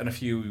Rangers and a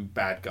few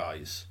bad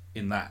guys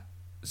in that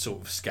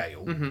sort of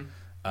scale,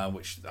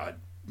 which I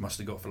must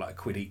have got for like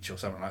 £1 each or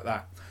something like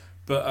that.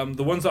 But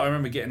the ones that I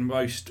remember getting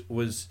most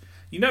was,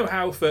 you know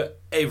how for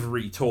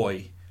every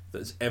toy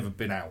that's ever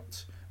been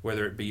out,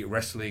 whether it be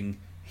wrestling,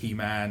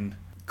 He-Man,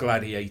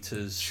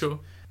 Gladiators, Sure.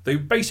 they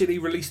basically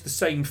released the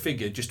same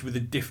figure just with a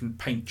different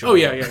paint job. Oh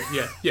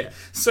yeah.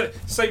 So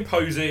same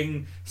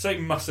posing,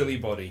 same muscly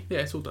body. Yeah,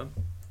 it's all done.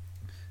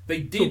 They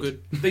It's all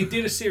good. They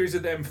did a series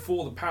of them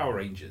for the Power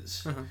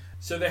Rangers. Uh-huh.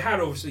 So they had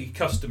obviously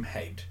custom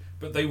head,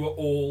 but they were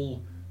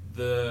all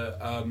the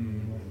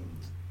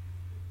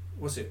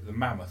what's it? The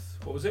mammoth.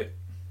 What was it?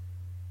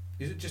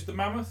 Is it just the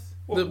mammoth?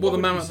 The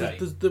mammoth.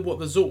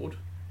 The Zord.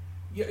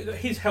 Yeah,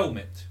 his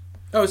helmet.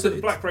 Oh, it's the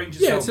Black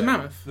Ranger's yeah, helmet. it's a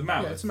mammoth. The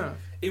mammoth. Yeah, it's a mammoth.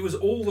 It was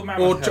all the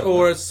mammoth.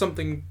 Or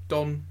something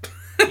Don.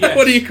 Yes.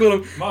 What do you call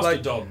him?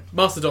 Mastodon.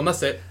 Mastodon.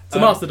 That's it. It's a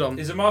Mastodon.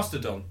 It's a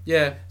Mastodon.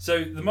 Yeah.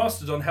 So the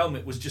Mastodon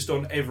helmet was just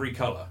on every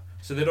colour.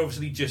 So they'd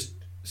obviously just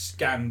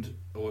scanned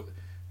or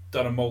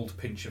done a mould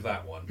pinch of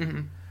that one.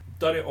 Mm-hmm.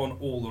 Done it on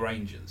all the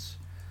Rangers.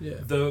 Yeah.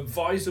 The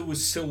visor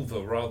was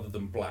silver rather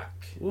than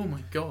black. Oh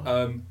my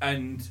god.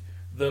 And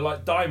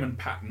the diamond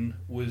pattern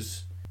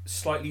was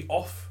slightly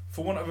off,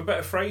 for want of a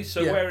better phrase.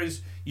 So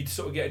whereas you'd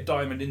sort of get a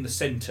diamond in the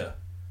centre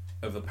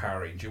of the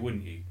Power Ranger,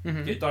 wouldn't you?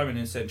 Mm-hmm. Get a diamond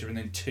in the centre and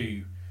then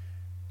 2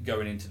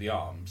 going into the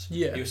arms.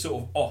 Yeah. It was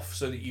sort of off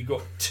so that you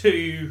got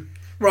 2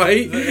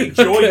 right. that they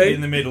joined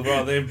in the middle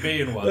rather than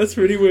being one. That's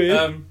really weird.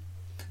 And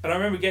I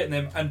remember getting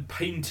them and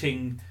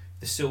painting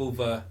the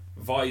silver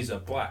visor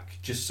black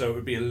just so it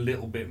would be a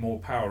little bit more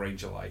Power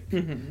Ranger like.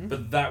 Mm-hmm.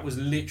 But that was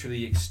literally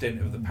the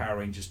extent of the Power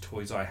Rangers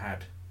toys I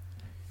had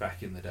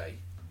back in the day.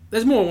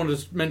 There's more I wanted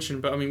to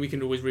mention, but I mean we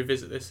can always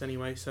revisit this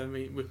anyway. So I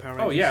mean with Power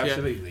Rangers. Oh yeah,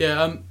 absolutely.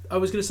 Yeah. I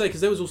was going to say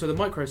because there was also the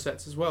micro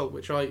sets as well,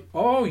 which I.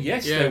 Oh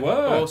yes, there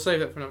were. I'll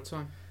save that for another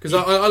time because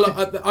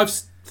I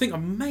think I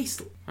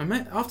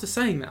may after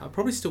saying that I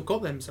probably still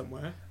got them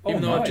somewhere,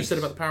 even though I've just said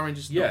about the Power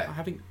Rangers. Yeah. Not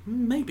having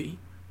maybe.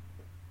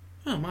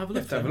 Oh, I might have a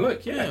look. Have a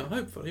look. Yeah.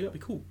 Hopefully that'd be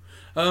cool.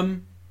 But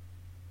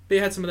you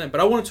had some of them.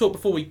 But I want to talk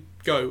before we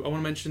go. I want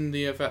to mention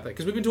the fact that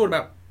because we've been talking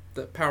about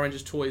the Power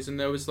Rangers toys, and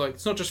there was like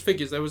it's not just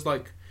figures. There was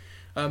like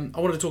I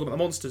wanted to talk about the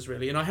monsters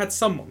really, and I had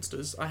some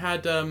monsters. I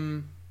had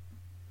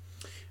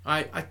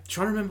I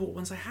trying to remember what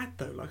ones I had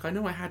though. Like I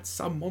know I had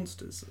some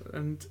monsters,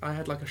 and I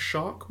had like a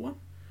shark one,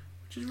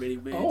 which is really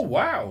weird. Oh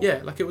wow!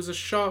 Yeah, like it was a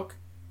shark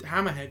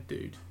hammerhead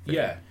dude.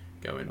 Yeah,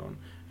 going on,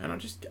 and I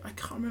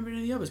can't remember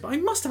any of the others. But I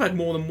must have had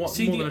more than one.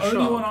 See, more the than a only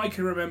shark. one I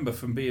can remember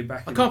from being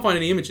back. I can't find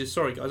any images.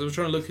 Sorry guys, I was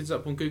trying to look it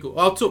up on Google.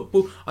 I'll tell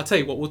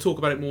you what. We'll talk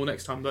about it more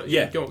next time. But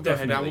Yeah, go ahead. Al,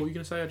 definitely. what were you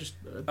going to say? I just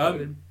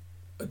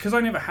because I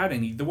never had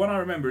any. The one I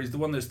remember is the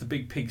one that's the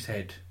big pig's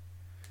head.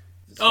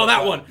 Oh,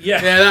 that one. Yeah.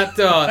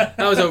 That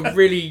was a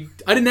really.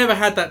 I never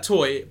had that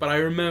toy, but I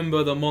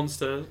remember the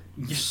monster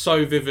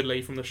so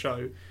vividly from the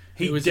show.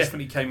 He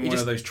definitely came in one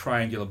of those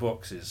triangular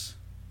boxes.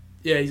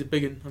 Yeah, he's a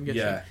big one, I'm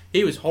guessing. Yeah.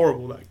 He was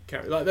horrible, that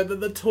character. Like,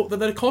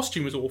 the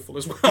costume was awful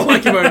as well.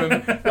 Like, if I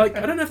remember. Like,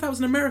 I don't know if that was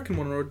an American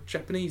one or a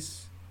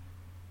Japanese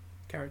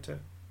character.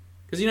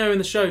 Because, in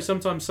the show,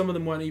 sometimes some of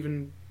them weren't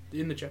even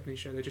in the Japanese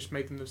show. They just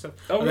made them themselves.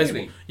 Oh,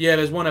 really?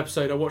 There's one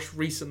episode I watched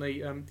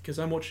recently, because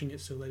I'm watching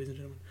it still, ladies and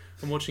gentlemen.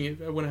 I'm watching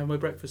it when I have my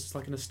breakfast. It's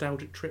like a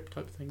nostalgic trip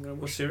type thing.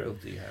 What cereal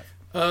do you have?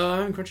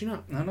 I'm Crunchy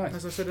Nut. Oh, nice.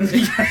 As I said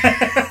earlier.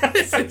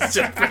 It's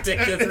just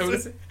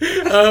ridiculous.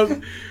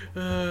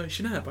 You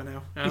should know that by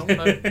now. Al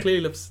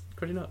clearly loves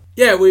Crunchy Nut.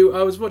 Yeah,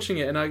 I was watching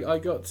it and I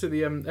got to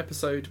the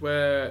episode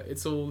where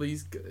it's all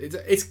these.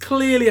 It's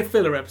clearly a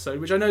filler episode,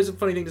 which I know is a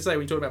funny thing to say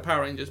when you talk about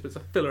Power Rangers, but it's a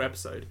filler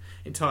episode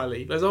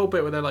entirely. There's a whole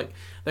bit where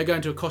they're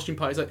going to a costume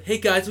party. It's like, hey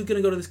guys, we're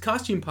gonna go to this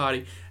costume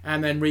party,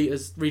 and then Rita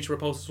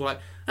Repulsa's like,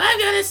 I'm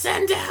gonna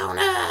send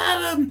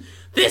down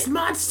this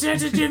monster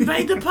to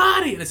invade the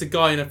party, and it's a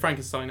guy in a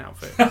Frankenstein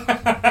outfit.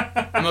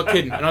 I'm not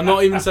kidding, and I'm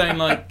not even saying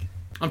like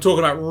I'm talking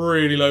about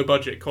really low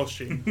budget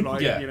costume,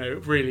 like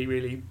really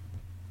really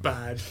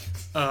bad,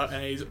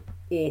 and it's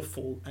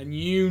awful, and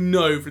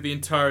for the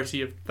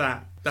entirety of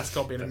that's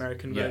got to be an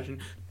American version.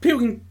 People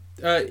can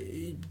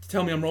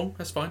tell me I'm wrong.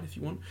 That's fine if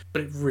you want,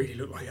 but it really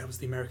looked like that was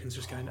the Americans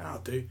just going,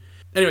 dude.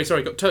 Anyway,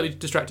 sorry, got totally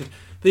distracted.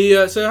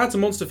 So I had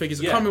some monster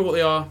figures. I can't remember what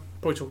they are.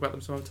 Probably talk about them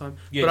some other time.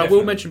 Yeah, but definitely. I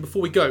will mention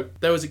before we go,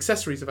 there was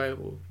accessories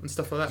available and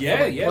stuff like that.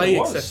 Play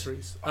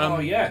accessories.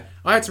 I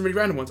had some really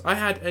random ones. I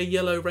had a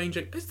Yellow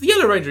Ranger. It's the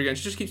Yellow Ranger again.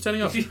 She just keeps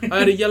turning up. I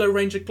had a Yellow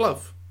Ranger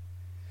glove.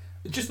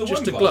 Just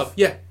one glove?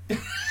 Yeah.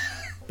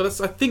 But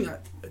I think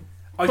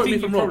I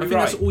think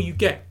that's all you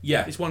get.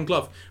 Yeah. It's one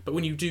glove. But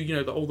when you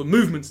do, all the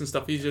movements and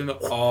stuff, you're doing the...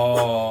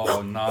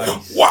 Oh,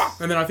 nice.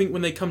 And then I think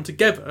when they come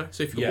together,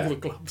 so if you've got all the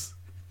gloves,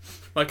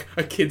 like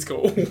a kid's got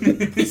all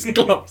these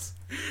gloves,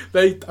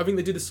 I think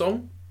they do the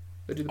song.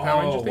 They do the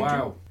Power Ranger thing.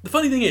 Wow. The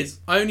funny thing is,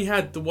 I only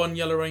had the one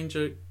Yellow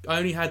Ranger... I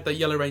only had the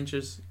Yellow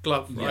Ranger's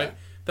glove, right? Yeah.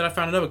 Then I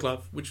found another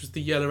glove, which was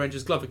the Yellow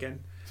Ranger's glove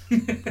again.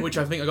 Which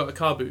I think I got a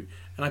car boot,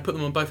 and I put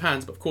them on both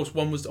hands, but of course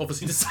one was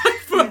obviously the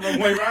wrong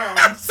way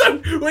round. So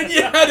when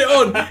you had it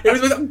on, it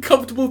was the most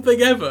uncomfortable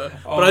thing ever.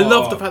 But I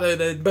loved the fact that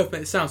they both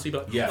made it sound, so you'd be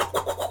like,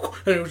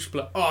 and it would just be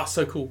like,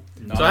 so cool.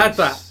 Nice. So I had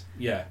that.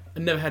 Yeah. I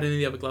never had any of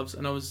the other gloves,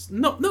 and I was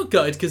not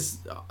gutted, because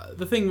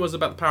the thing was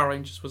about the Power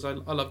Rangers was I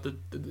loved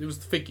it was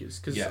the figures,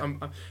 because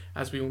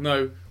as we all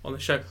know on the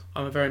show,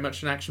 I'm very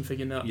much an action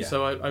figure nut,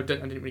 so I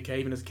didn't really care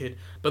even as a kid.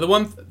 But the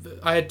one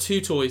I had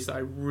two toys that I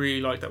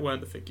really liked that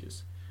weren't the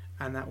figures.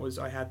 And that was,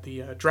 I had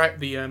the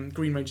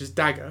Green Ranger's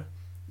dagger,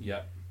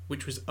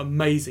 which was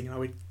amazing, and I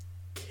would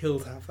kill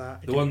to have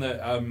that. The one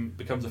that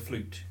becomes a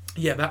flute.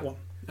 Yeah, that one.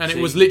 And it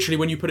was literally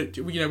when you put it,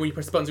 when you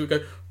press the buttons, it would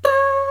go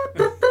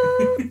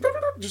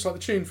just like the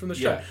tune from the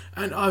show. Yeah.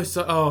 And I was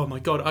like, oh my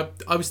god,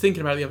 I was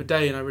thinking about it the other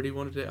day, and I really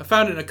wanted it. I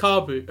found it in a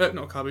car boot, not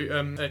a car boot,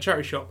 a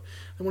charity shop.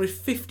 I wanted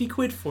 50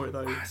 quid for it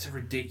though. That's a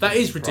ridiculous. That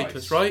is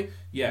ridiculous, price. Right?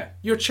 Yeah.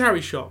 You're a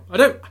charity shop.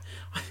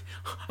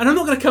 And I'm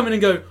not going to come in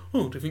and go,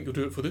 do you think you'll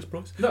do it for this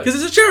price? No. Because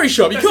it's a charity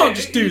shop. You can't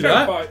just do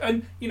that.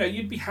 And,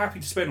 you'd be happy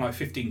to spend like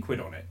 15 quid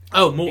on it.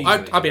 Oh, more.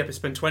 I'd be happy to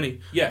spend 20.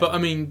 Yeah. But, I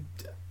mean,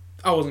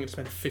 I wasn't going to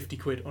spend 50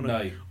 quid on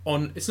it.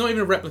 No. It's not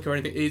even a replica or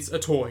anything. It's a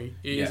toy.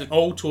 It is an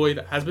old toy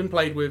that has been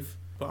played with.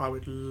 But I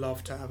would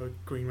love to have a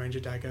Green Ranger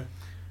dagger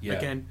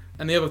again.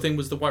 And the other thing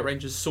was the White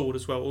Ranger's sword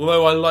as well.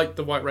 Although I liked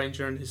the White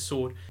Ranger and his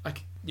sword, I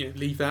could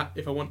leave that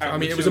if I want to. I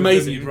mean, it was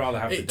amazing. You'd rather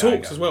have it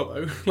talks as well,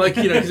 though. Like,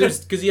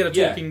 because he had a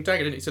talking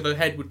dagger, didn't he? So the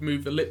head would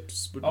move, the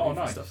lips would move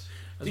and stuff.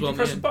 Did you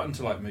press a button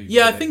to move?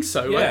 Yeah, I think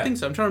so. Yeah. I think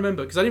so. I'm trying to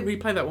remember, because I didn't really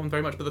play that one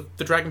very much, but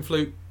the Dragon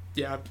Flute,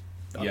 I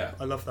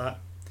love that.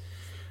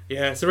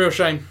 Yeah, it's a real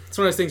shame. It's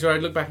one of those things where I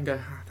look back and go,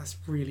 that's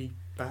really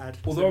bad.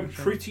 Although I'm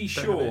pretty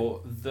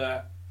sure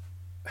that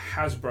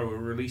Hasbro are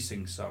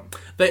releasing some.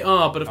 They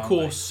are, but of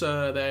course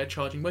they're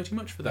charging way too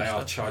much for that. They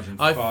stuff. are charging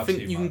far too much. I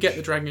think you can get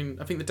the dragon.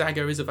 I think the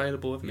dagger is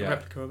available. I think the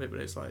replica of it, but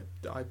it's like,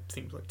 I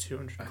think it's like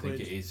 200 quid. I think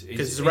it is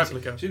because it's a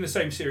replica. It's in the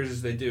same series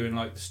as they do in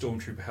like the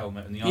Stormtrooper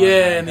helmet and the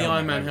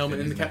Iron Man helmet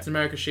and the Captain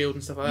America shield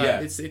and stuff like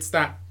that. It's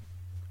that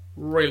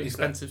really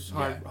expensive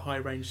high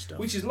range stuff.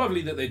 Which is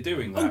lovely that they're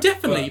doing that. Oh,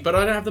 definitely, but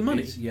I don't have the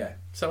money.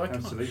 So I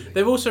can't. Absolutely.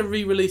 They've also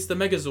re-released the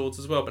Megazords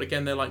as well, but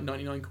again they're like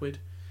 99 quid.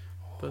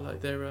 But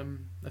like they're,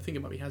 I think it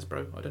might be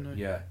Hasbro. I don't know.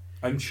 Yeah,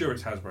 I'm sure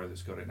it's Hasbro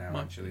that's got it now.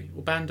 Actually,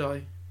 or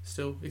Bandai.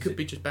 Still, it could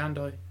be just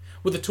Bandai.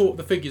 With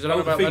the figures, I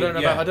don't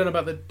know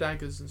about the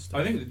daggers and stuff.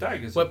 I think the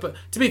daggers. Well, but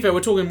to be fair, we're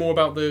talking more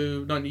about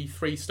the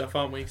 '93 stuff,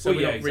 aren't we? So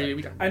we don't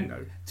really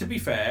know. To be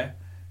fair,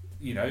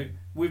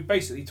 we've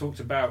basically talked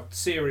about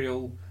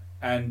cereal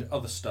and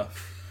other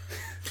stuff.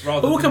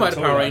 But we'll come back to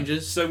Power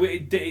Rangers. So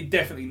it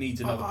definitely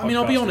needs another. I mean,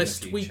 I'll be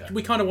honest.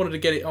 We kind of wanted to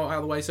get it out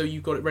of the way so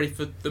you've got it ready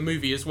for the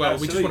movie as well.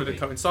 Absolutely. We just wanted to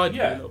coincide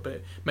with it a little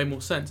bit. Made more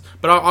sense.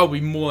 But I'll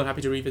be more than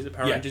happy to revisit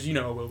Power Rangers. You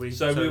know I will be.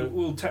 So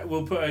we'll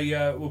put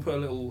a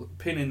little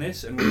pin in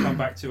this and we'll come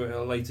back to it at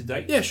a later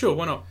date. Yeah, sure.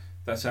 Why not?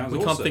 That sounds we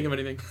awesome. Can't think of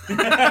anything.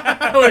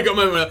 I would have got a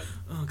moment where,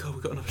 oh god,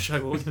 we've got another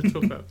show. What are we going to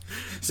talk about?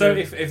 So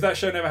if that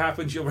show never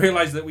happens, you'll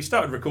realise that we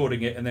started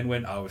recording it and then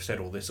went, oh, we've said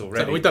all this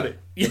already. So we've done it.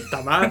 Yeah.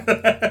 Doesn't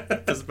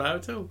matter. Doesn't matter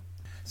at all.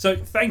 So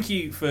thank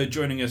you for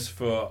joining us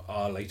for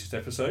our latest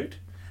episode.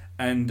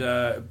 And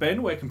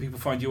Ben, where can people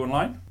find you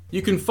online?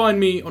 You can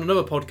find me on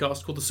another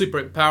podcast called the Super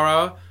 8 Power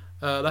Hour.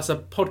 That's a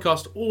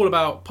podcast all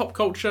about pop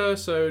culture.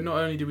 So not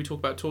only do we talk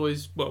about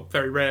toys, well,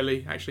 very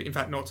rarely, actually. In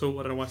fact, not at all.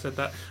 I don't know why I said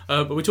that.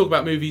 But we talk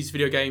about movies,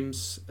 video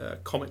games,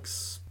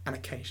 comics, and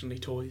occasionally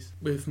toys.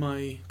 With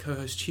my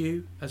co-host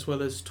Hugh, as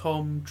well as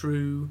Tom,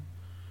 Drew,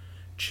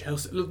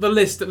 Chelsea. The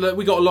list,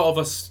 we got a lot of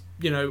us,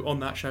 on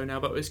that show now,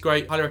 but it's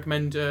great. Highly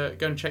recommend go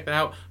and check that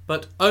out.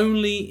 But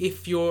only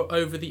if you're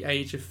over the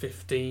age of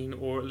 15,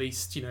 or at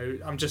least,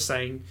 I'm just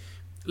saying,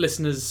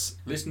 listeners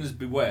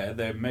beware,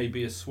 there may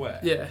be a swear.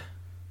 Yeah.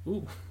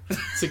 Ooh,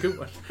 that's a good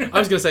one. I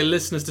was going to say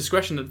listeners'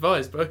 discretion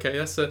advised, but okay,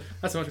 that's a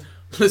much.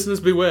 Listeners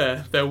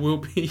beware, there will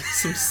be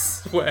some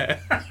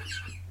swear.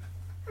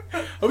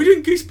 Are we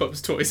doing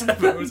Goosebumps toys?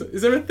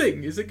 Is there a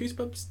thing? Is it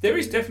Goosebumps? There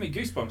is definitely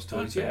Goosebumps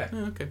toys. Okay. Yeah.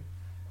 Oh, okay.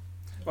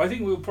 Well, I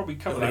think we'll probably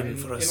cover You're that in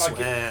for a like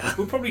swear.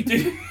 we'll probably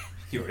do.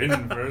 You're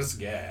in for a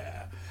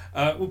scare.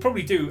 We'll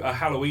probably do a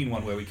Halloween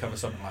one where we cover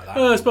something like that.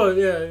 Oh, spoiler.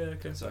 Yeah.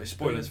 Okay. So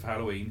spoilers for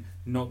Halloween,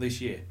 not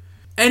this year.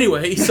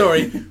 Anyway,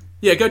 sorry.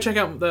 Yeah, go check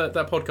out that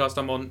podcast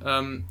I'm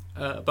on,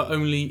 but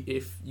only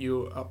if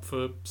you're up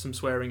for some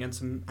swearing and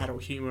some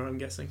adult humour, I'm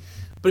guessing.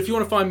 But if you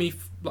want to find me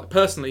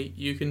personally,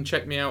 you can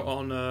check me out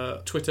on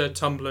Twitter,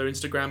 Tumblr,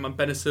 Instagram. I'm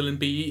Benicillin,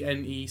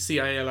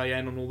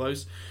 BeneCilan on all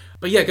those.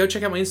 But yeah, go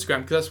check out my Instagram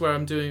because that's where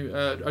I'm doing,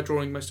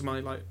 drawing most of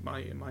my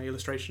my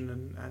illustration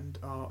and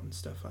art and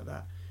stuff like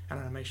that, and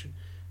animation.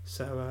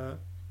 So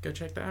go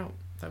check that out.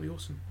 That'd be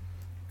awesome.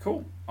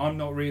 Cool. I'm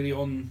not really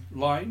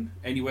online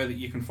anywhere that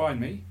you can find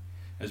me.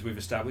 As we've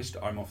established,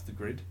 I'm off the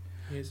grid.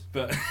 He is.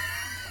 But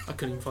I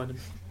couldn't even find him.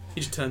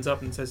 He just turns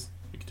up and says,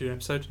 we could do an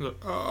episode. And I'm like,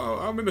 oh,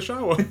 I'm in the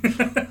shower.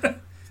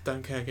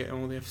 Don't care, get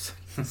on all the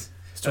episodes.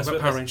 Let's talk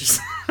about Power Rangers.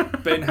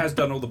 Ben has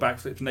done all the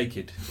backflips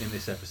naked in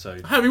this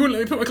episode. He wouldn't let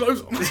me put my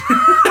clothes on.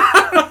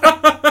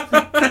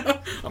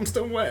 I'm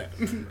still wet.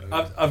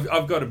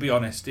 I've got to be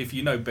honest, if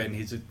you know Ben,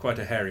 he's quite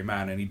a hairy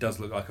man and he does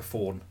look like a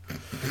fawn.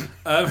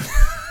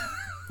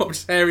 What,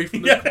 just hairy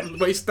from the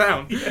waist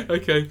down? Yeah.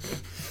 Okay.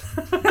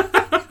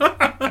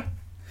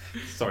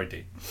 Sorry,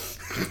 D.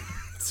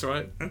 That's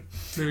right.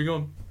 Moving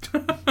on.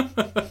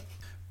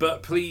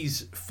 But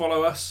please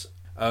follow us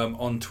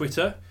on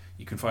Twitter.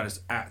 You can find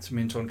us at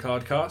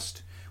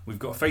MintOnCardcast. We've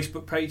got a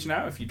Facebook page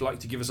now. If you'd like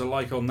to give us a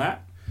like on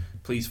that,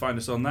 please find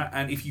us on that.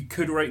 And if you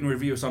could rate and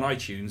review us on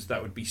iTunes,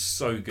 that would be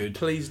so good.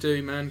 Please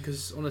do, man,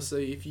 because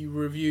honestly, if you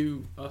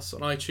review us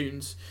on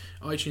iTunes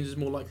is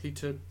more likely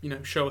to,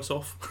 show us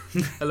off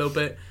a little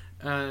bit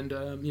and,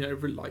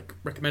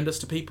 recommend us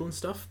to people and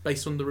stuff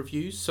based on the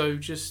reviews. So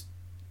just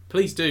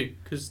please do,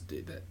 because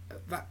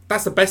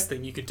that's the best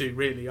thing you could do,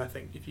 really, I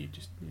think, if you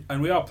just... And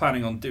we are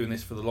planning on doing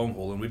this for the long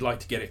haul, and we'd like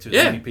to get it to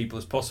as many people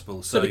as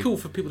possible. So it'd be cool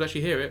for people to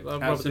actually hear it,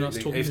 rather than us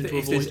talking into a void.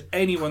 If there's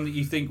anyone that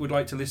you think would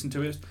like to listen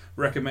to us,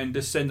 recommend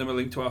us, send them a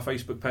link to our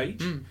Facebook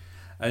page.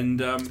 And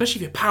especially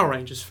if you're Power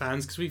Rangers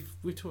fans, because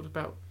we've talked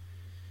about...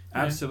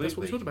 Absolutely. That's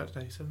what we talked about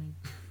today, so I mean...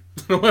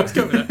 I don't know where I was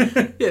going with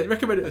that. Yeah,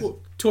 recommend it for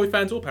toy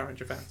fans or Power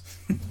Ranger fans.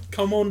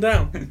 Come on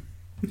down.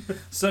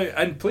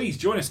 And please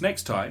join us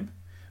next time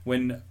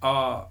when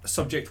our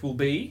subject will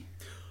be...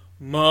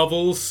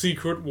 Marvel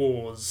Secret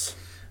Wars.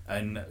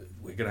 And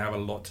we're going to have a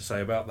lot to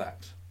say about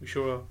that. We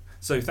sure are.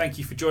 So thank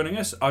you for joining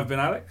us. I've been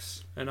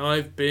Alex. And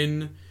I've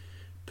been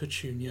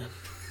Petunia.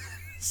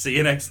 See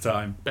you next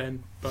time.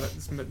 Ben. Bye.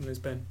 There's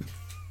Ben.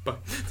 Bye.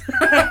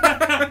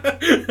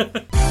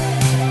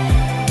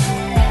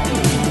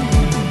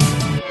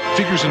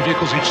 Figures and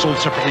vehicles each sold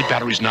separately,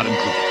 batteries not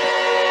included.